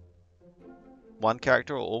 1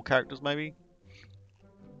 character, or all characters maybe.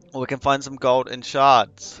 Or we can find some gold and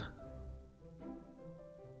shards.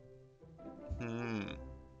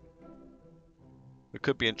 We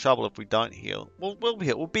could be in trouble if we don't heal. We'll be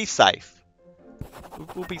here. We'll be safe.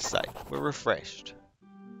 We'll be safe. We're refreshed.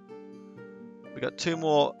 We got 2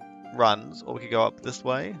 more runs, or we could go up this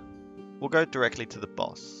way. We'll go directly to the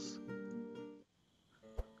boss.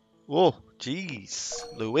 Whoa, jeez,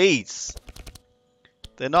 Louise.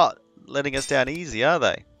 They're not letting us down easy, are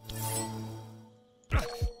they?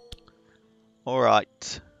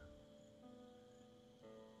 Alright.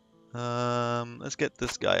 Let's get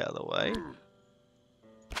this guy out of the way.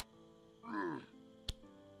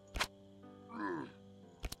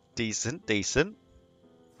 Decent, decent.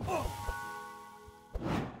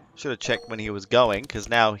 Should have checked when he was going, because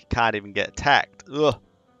now he can't even get attacked. Ugh.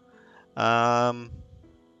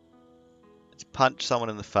 Let's punch someone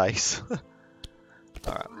in the face.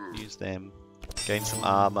 Alright, use them. Gain some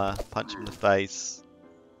armor. Punch him in the face.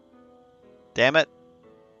 Damn it.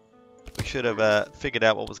 We should have figured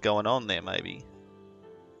out what was going on there, maybe.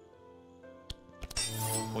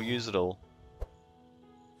 We'll use it all.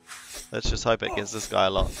 Let's just hope it gets this guy a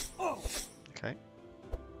lot. Okay.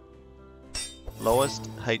 Lowest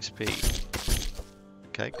HP.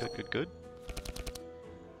 Okay, good, good, good.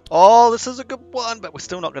 Oh, this is a good one, but we're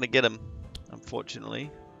still not going to get him,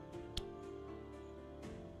 unfortunately.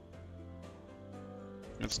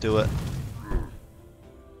 Let's do it.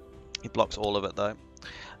 He blocks all of it, though.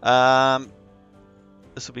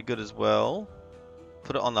 This will be good as well.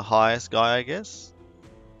 Put it on the highest guy, I guess.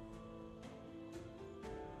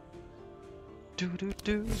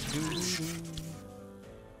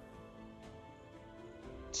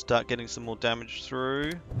 Start getting some more damage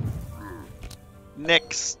through.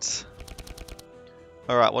 Next.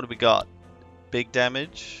 Alright, what do we got? Big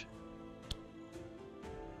damage.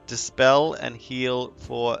 Dispel and heal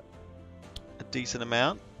for a decent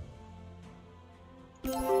amount.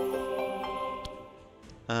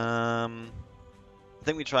 I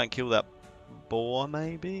think we try and kill that boar,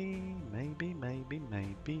 maybe? Maybe.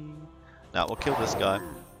 No, we'll kill this guy.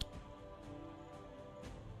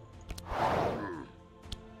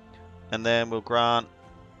 And then we'll grant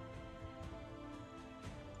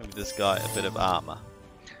maybe this guy a bit of armor.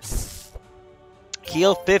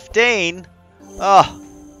 Heal 15? Oh,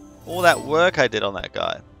 all that work I did on that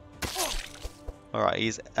guy. Alright,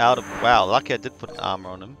 he's out of... Wow, lucky I did put an armor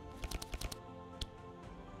on him.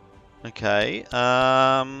 Okay,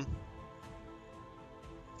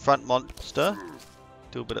 front monster.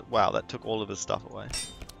 Do a bit of... Wow, that took all of his stuff away.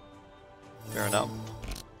 Fair enough.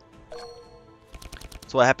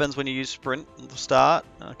 So what happens when you use sprint at the start?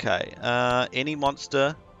 Okay, any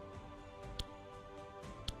monster.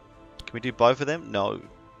 Can we do both of them? No.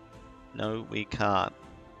 No, we can't.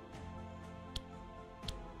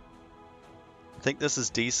 I think this is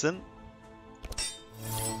decent.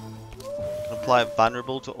 Can apply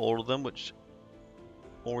vulnerable to all of them, which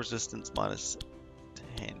all resistance minus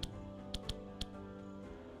 10.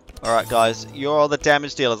 Alright guys, you're all the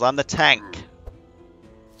damage dealers, I'm the tank.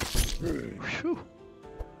 Whew.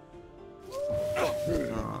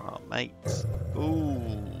 Oh, mate.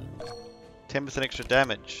 Ooh. 10% extra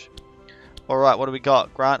damage. Alright, what do we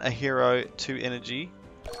got? Grant a hero 2 energy.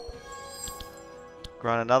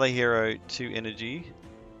 Grant another hero 2 energy.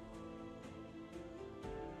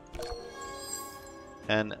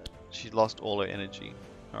 And she lost all her energy.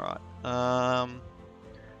 Alright.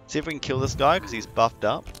 See if we can kill this guy because he's buffed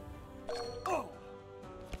up.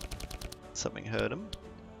 Something hurt him.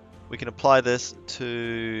 We can apply this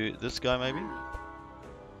to this guy maybe.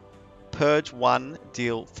 Purge 1,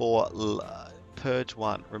 deal 4. Purge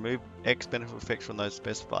 1. Remove X benefit effects from those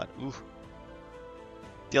specified. Oof.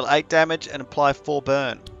 Deal 8 damage and apply 4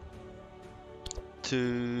 burn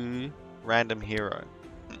to random hero.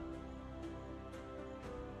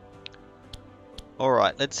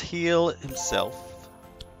 Alright, let's heal himself.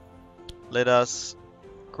 Let us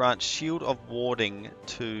grant shield of warding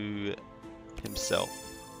to himself.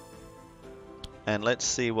 And let's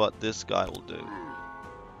see what this guy will do.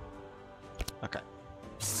 Okay.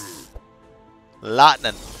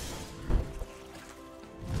 Lightning.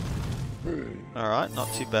 Alright,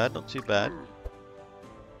 not too bad, not too bad.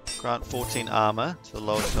 Grant 14 armor to the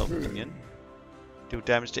lowest health minion. Deal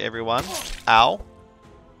damage to everyone. Ow.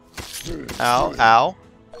 Ow, ow.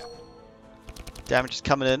 Damage is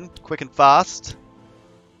coming in, quick and fast.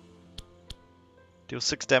 Deal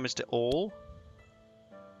 6 damage to all.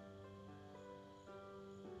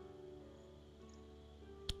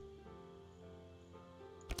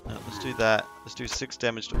 Let's do that. Let's do 6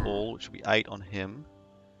 damage to all, which will be 8 on him.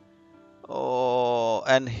 Oh,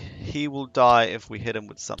 and he will die if we hit him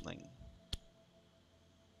with something.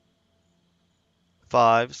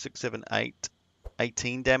 5, 6, 7, 8.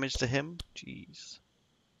 18 damage to him. Jeez.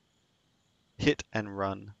 Hit and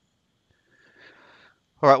run.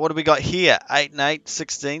 Alright, what do we got here? 8 and 8,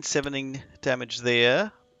 16, 17 damage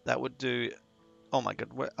there. That would do... Oh my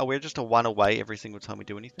god, are we just a 1 away every single time we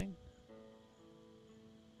do anything?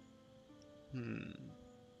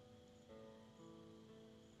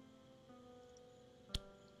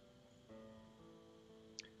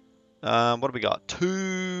 What do we got?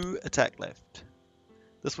 2 attack left.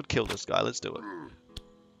 This would kill this guy. Let's do it.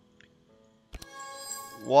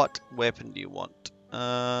 What weapon do you want?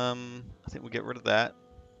 I think we'll get rid of that.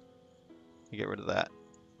 You get rid of that.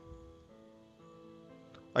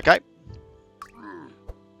 Okay.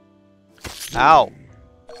 Ow.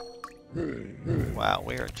 Wow,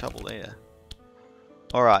 we're in trouble there.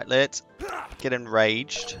 Alright, let's get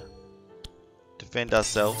enraged. Defend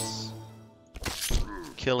ourselves.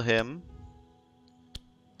 Kill him.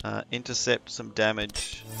 Intercept some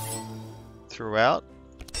damage throughout.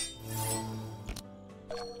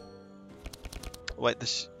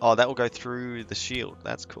 Wait, oh, that will go through the shield.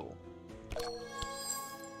 That's cool.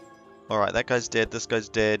 Alright, that guy's dead. This guy's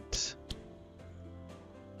dead.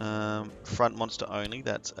 Front monster only.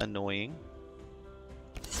 That's annoying.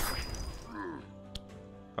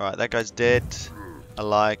 Alright, that guy's dead. I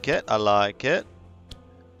like it. I like it.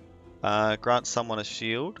 Grant someone a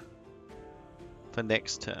shield for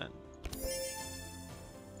next turn.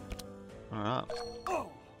 Alright.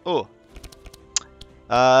 Oh.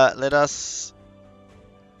 Let us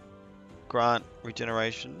grant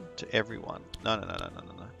regeneration to everyone. No.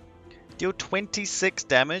 Deal 26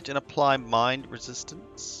 damage and apply mind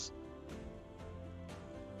resistance.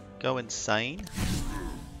 Go insane.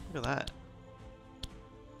 Look at that.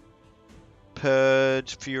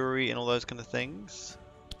 Purge, fury, and all those kind of things.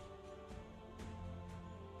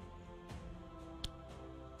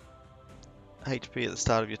 HP at the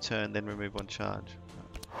start of your turn, then remove one charge.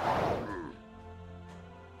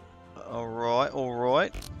 Alright,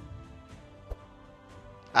 alright.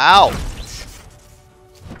 Ow!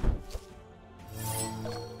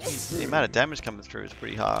 The amount of damage coming through is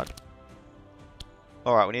pretty hard.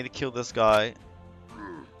 Alright, we need to kill this guy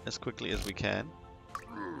as quickly as we can.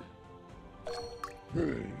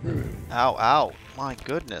 Ow, ow. My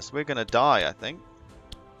goodness, we're gonna die, I think.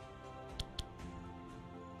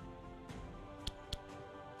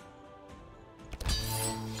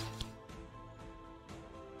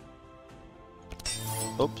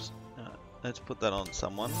 Oops. Let's put that on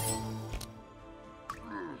someone.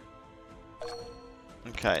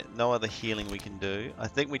 Okay, no other healing we can do. I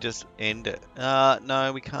think we just end it.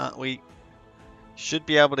 No, we can't. We should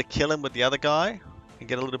be able to kill him with the other guy and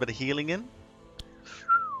get a little bit of healing in.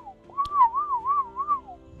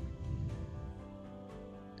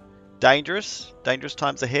 Dangerous. Dangerous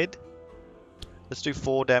times ahead. Let's do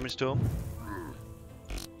 4 damage to him.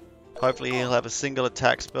 Hopefully he'll have a single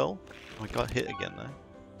attack spell. Oh, he got hit again though.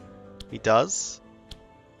 He does.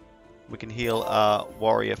 We can heal our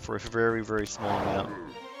warrior for a very, very small amount.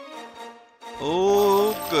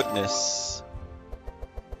 Oh, goodness.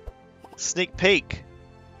 Sneak peek.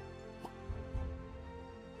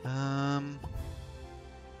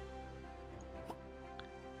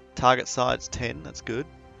 Target size 10, that's good.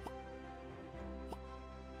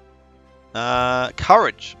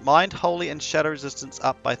 Courage. Mind, holy, and shadow resistance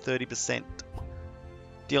up by 30%.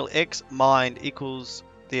 Deal X mind equals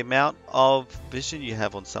the amount of vision you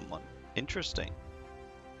have on someone. Interesting.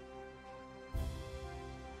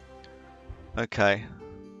 Okay.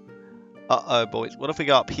 Uh-oh, boys. What if we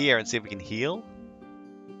go up here and see if we can heal?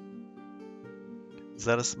 Is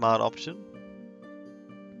that a smart option?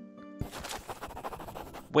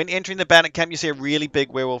 When entering the bandit camp, you see a really big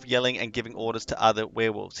werewolf yelling and giving orders to other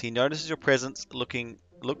werewolves. He notices your presence,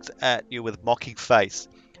 looks at you with mocking face.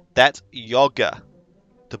 That's Yoga,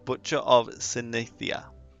 the butcher of Sinithia,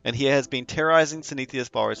 and he has been terrorizing Sinithia's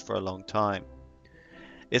forest for a long time.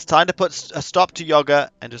 It's time to put a stop to Yoga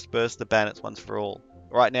and disperse the bandits once for all.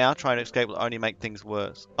 Right now, trying to escape will only make things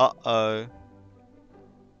worse. Uh-oh.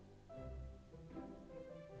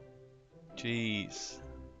 Jeez.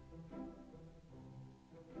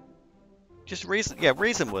 Just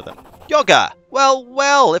reason with him. Yoga!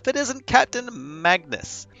 Well, if it isn't Captain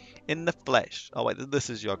Magnus in the flesh. Oh wait, this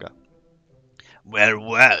is Yoga.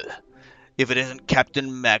 Well, if it isn't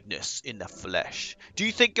Captain Magnus in the flesh. Do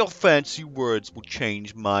you think your fancy words will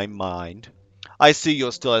change my mind? I see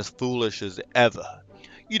you're still as foolish as ever.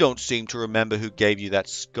 You don't seem to remember who gave you that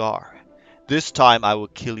scar. This time I will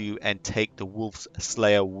kill you and take the Wolf's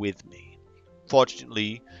Slayer with me.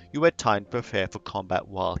 Fortunately, you had time to prepare for combat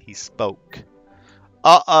while he spoke.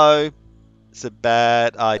 Uh-oh. It's a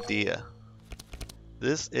bad idea.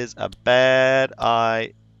 This is a bad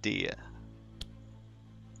idea.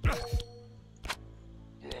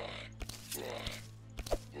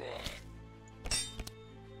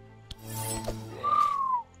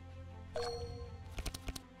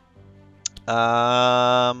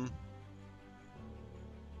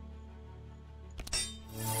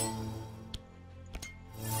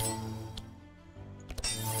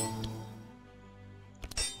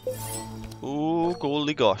 Ooh,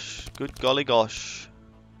 golly gosh. Good golly gosh.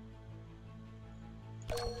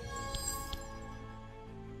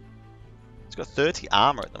 It's got 30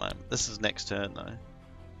 armor at the moment. This is next turn though.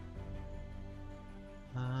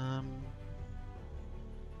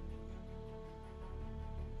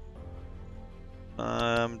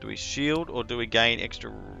 Do we shield or do we gain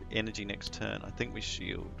extra energy next turn? I think we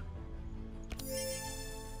shield.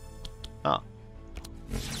 Ah.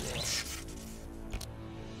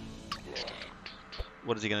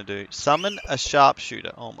 What is he going to do? Summon a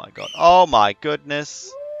sharpshooter. Oh my god. Oh my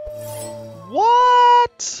goodness.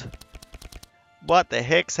 What? What the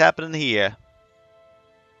heck's happening here?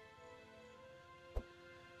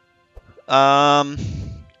 Armor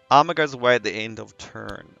goes away at the end of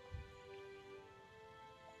turn.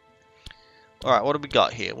 Alright, what do we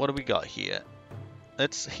got here? What do we got here?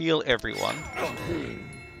 Let's heal everyone. I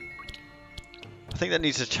think that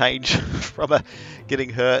needs to change from a getting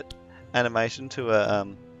hurt animation to a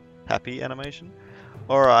happy animation.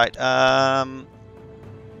 Alright,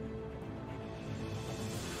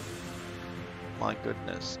 my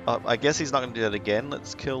goodness. Oh, I guess he's not going to do that again.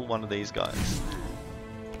 Let's kill one of these guys.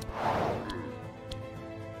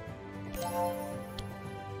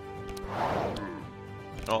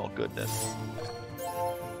 Oh goodness.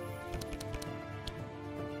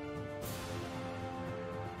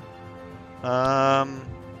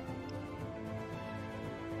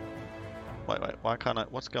 Wait, why can't I?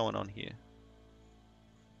 What's going on here?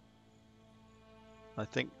 I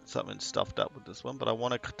think something's stuffed up with this one, but I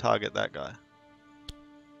want to target that guy.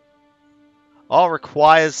 Oh,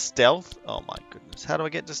 requires stealth? Oh my goodness. How do I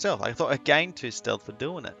get to stealth? I thought I gained 2 stealth for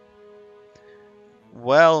doing it.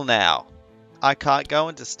 Well now. I can't go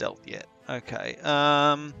into stealth yet. Okay,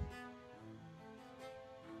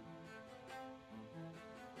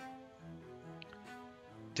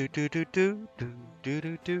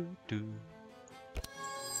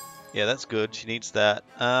 Yeah, that's good. She needs that.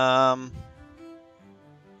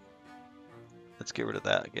 Let's get rid of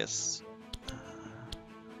that, I guess.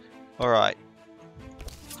 Alright.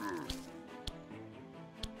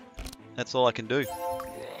 That's all I can do.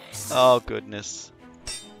 Oh, goodness.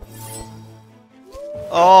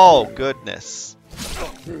 Oh, goodness.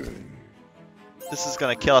 This is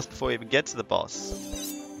going to kill us before we even get to the boss.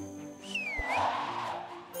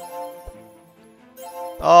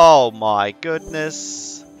 Oh, my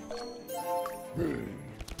goodness.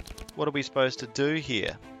 What are we supposed to do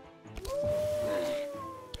here?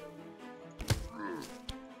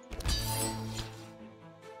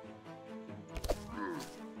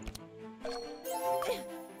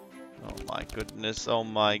 Goodness, oh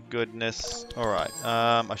my goodness. Alright,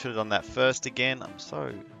 I should have done that first again. I'm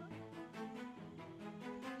so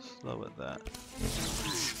slow at that.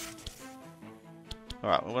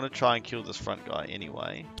 Alright, we're going to try and kill this front guy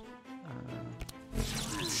anyway.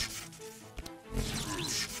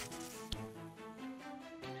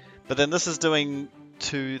 But then this is doing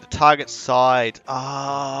to the target side.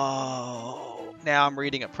 Oh, now I'm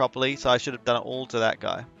reading it properly, so I should have done it all to that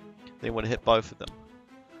guy. Then would have hit both of them.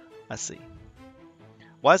 I see.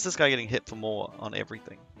 Why is this guy getting hit for more on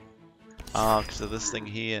everything? Ah, because of this thing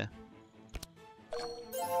here.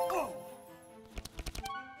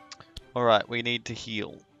 Alright, we need to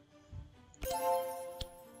heal.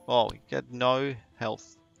 Oh, we get no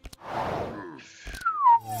health.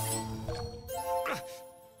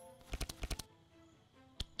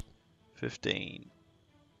 $15.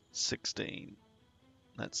 $16.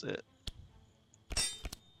 That's it.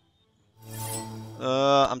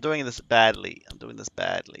 I'm doing this badly. I'm doing this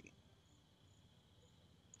badly.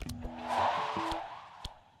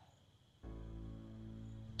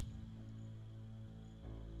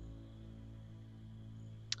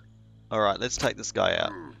 Alright, let's take this guy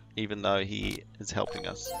out. Even though he is helping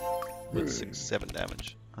us with 6-7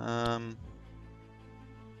 damage.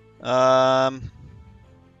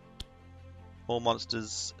 All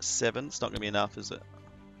monsters 7. It's not going to be enough, is it?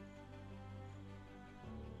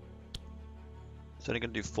 It's only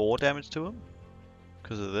going to do 4 damage to him?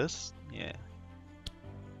 Because of this? Yeah.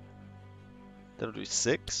 That'll do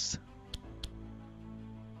 6.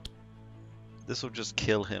 This will just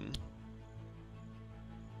kill him.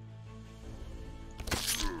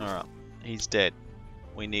 Alright. He's dead.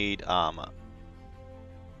 We need armor.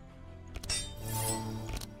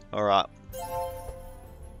 Alright.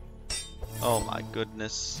 Oh my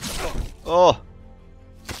goodness. Oh!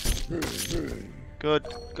 Good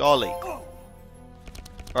golly.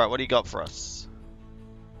 Alright, what do you got for us?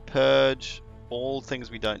 purge all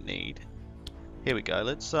things we don't need. Here we go.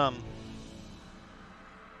 Let's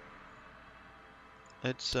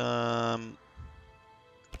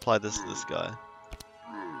apply this to this guy.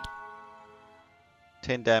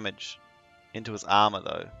 10 damage into his armor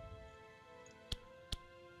though.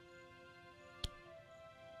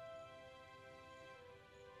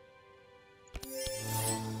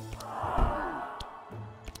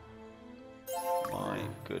 My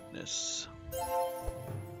goodness.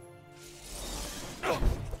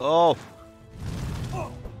 Oh!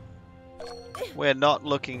 We're not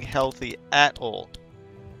looking healthy at all.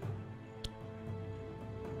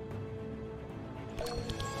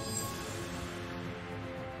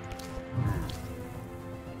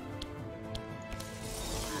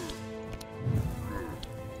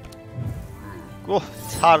 Oh,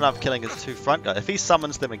 it's hard enough killing his two front guys. If he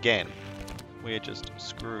summons them again, we're just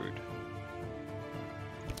screwed.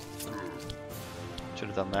 Should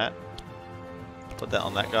have done that. Put that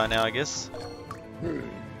on that guy now, I guess.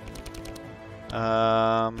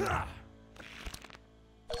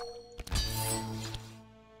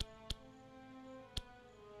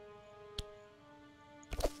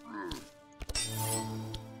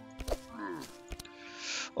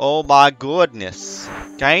 Oh my goodness.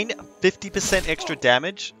 Gain 50% extra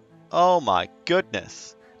damage? Oh my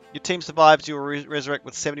goodness. Your team survives, you will resurrect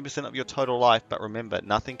with 70% of your total life, but remember,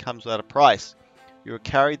 nothing comes without a price. You will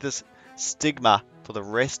carry this stigma for the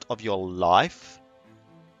rest of your life?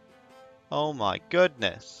 Oh my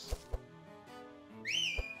goodness.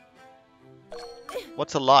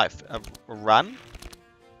 What's a life? A run?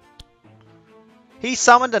 He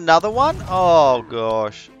summoned another one? Oh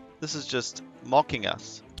gosh. This is just mocking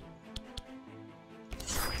us.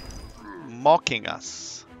 Mocking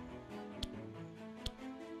us.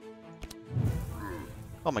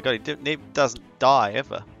 Oh my god, he doesn't die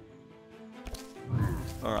ever.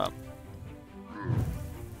 Alright.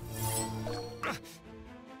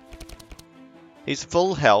 He's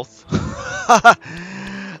full health.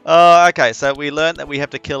 Okay, so we learned that we have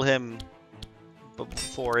to kill him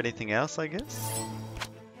before anything else, I guess.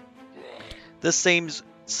 This seems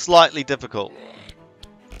slightly difficult.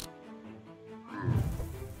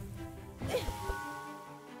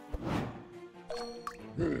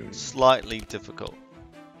 Slightly difficult.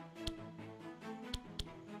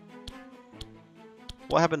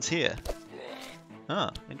 What happens here?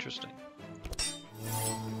 Ah, interesting.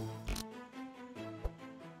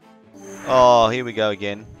 Oh, here we go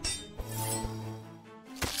again.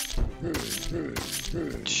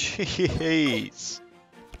 Jeez.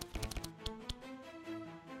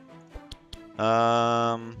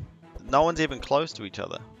 No one's even close to each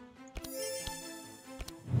other.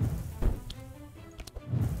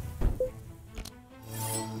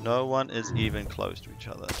 No one is even close to each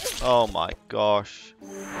other. Oh my gosh.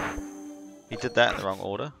 He did that in the wrong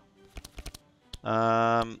order.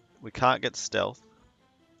 We can't get stealth.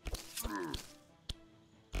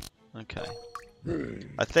 Okay.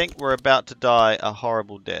 I think we're about to die a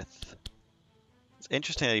horrible death. It's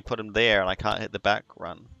interesting that he put him there and I can't hit the back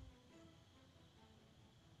run.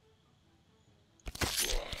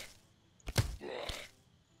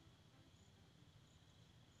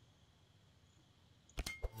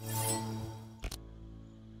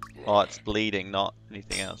 Oh, it's bleeding, not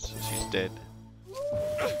anything else. She's dead.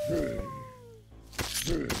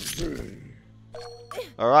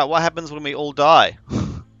 Alright, what happens when we all die?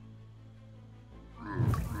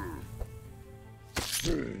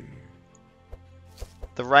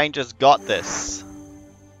 The Rangers got this.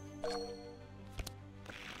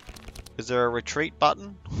 Is there a retreat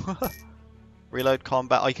button? Reload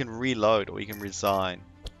combat. Oh, you can reload or you can resign.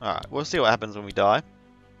 Alright, we'll see what happens when we die.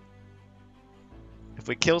 If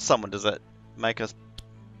we kill someone, does that make us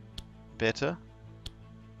better?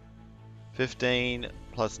 15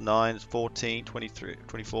 plus 9 is 14, 23,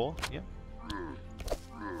 24. Yeah.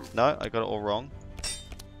 No, I got it all wrong.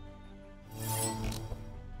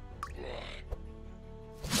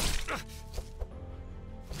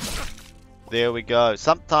 There we go.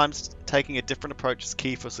 Sometimes taking a different approach is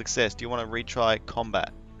key for success. Do you want to retry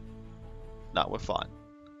combat? No, we're fine.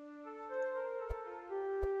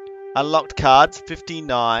 Unlocked cards,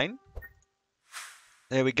 59.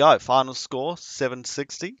 There we go. Final score,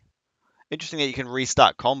 760. Interesting that you can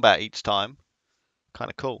restart combat each time. Kind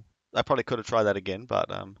of cool. I probably could have tried that again, but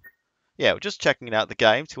yeah, we're just checking out the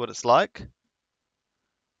game, see what it's like.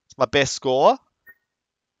 It's my best score.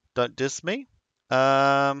 Don't diss me.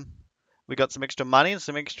 We got some extra money and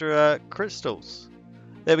some extra crystals.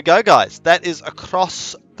 There we go, guys. That is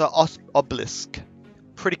Across the Obelisk.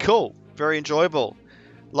 Pretty cool. Very enjoyable.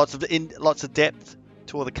 Lots of depth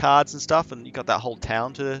to all the cards and stuff, and you got that whole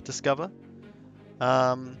town to discover.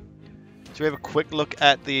 Should we have a quick look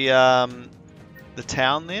at the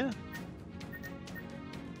town there?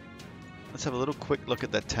 Let's have a little quick look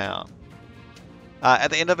at that town.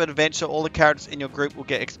 At the end of an adventure, all the characters in your group will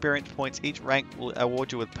get experience points. Each rank will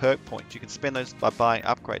award you with perk points. You can spend those by buying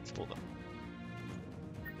upgrades for them.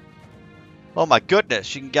 Oh my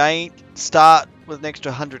goodness, you can start with an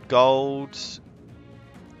extra 100 gold,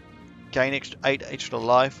 gain 8 extra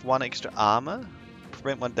life, 1 extra armor,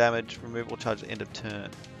 prevent 1 damage, remove all charge at the end of turn.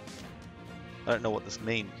 I don't know what this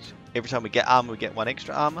means. Every time we get armor, we get 1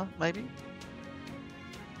 extra armor, maybe?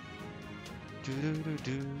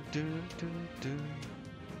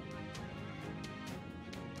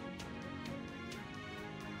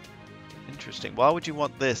 Interesting. Why would you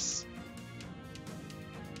want this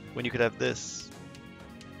when you could have this?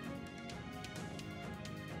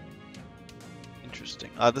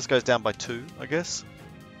 Interesting. This goes down by 2, I guess.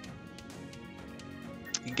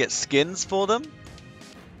 You can get skins for them.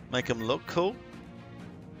 Make them look cool.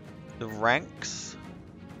 The ranks.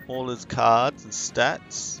 All his cards and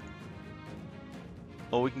stats.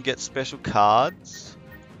 Or we can get special cards.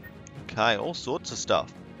 Okay, all sorts of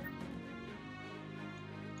stuff.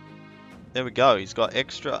 There we go. He's got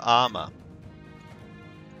extra armor.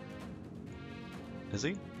 Is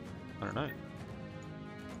he? I don't know.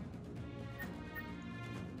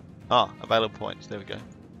 Oh, available points. There we go.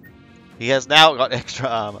 He has now got extra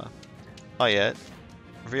armor. Oh yeah.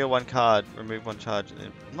 Reveal 1 card, remove 1 charge.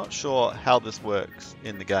 I'm not sure how this works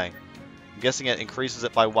in the game. I'm guessing it increases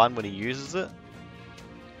it by 1 when he uses it.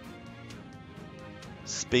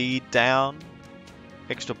 Speed down.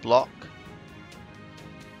 Extra block.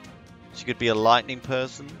 She could be a lightning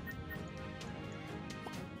person.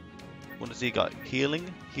 What has he got?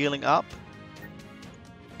 Healing? Healing up?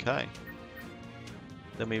 Okay.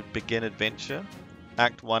 Then we begin adventure.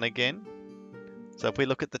 Act 1 again. So if we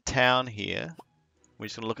look at the town here, we're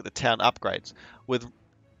just going to look at the town upgrades. With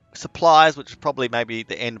supplies, which is probably maybe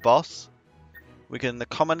the end boss, the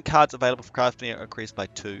common cards available for crafting are increased by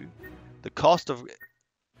 2. The cost of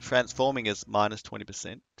transforming is minus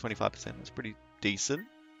 20%, 25%. That's pretty decent.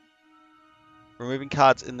 Removing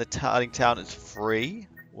cards in the starting town is free.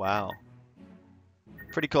 Wow.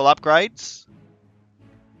 Pretty cool upgrades.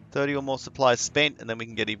 30 or more supplies spent, and then we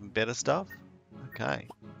can get even better stuff. Okay.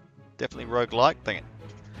 Definitely roguelike thing.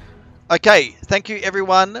 Okay, thank you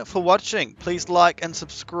everyone for watching. Please like and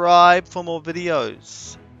subscribe for more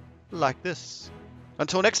videos like this.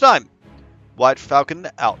 Until next time,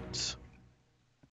 WhiteFalcon out.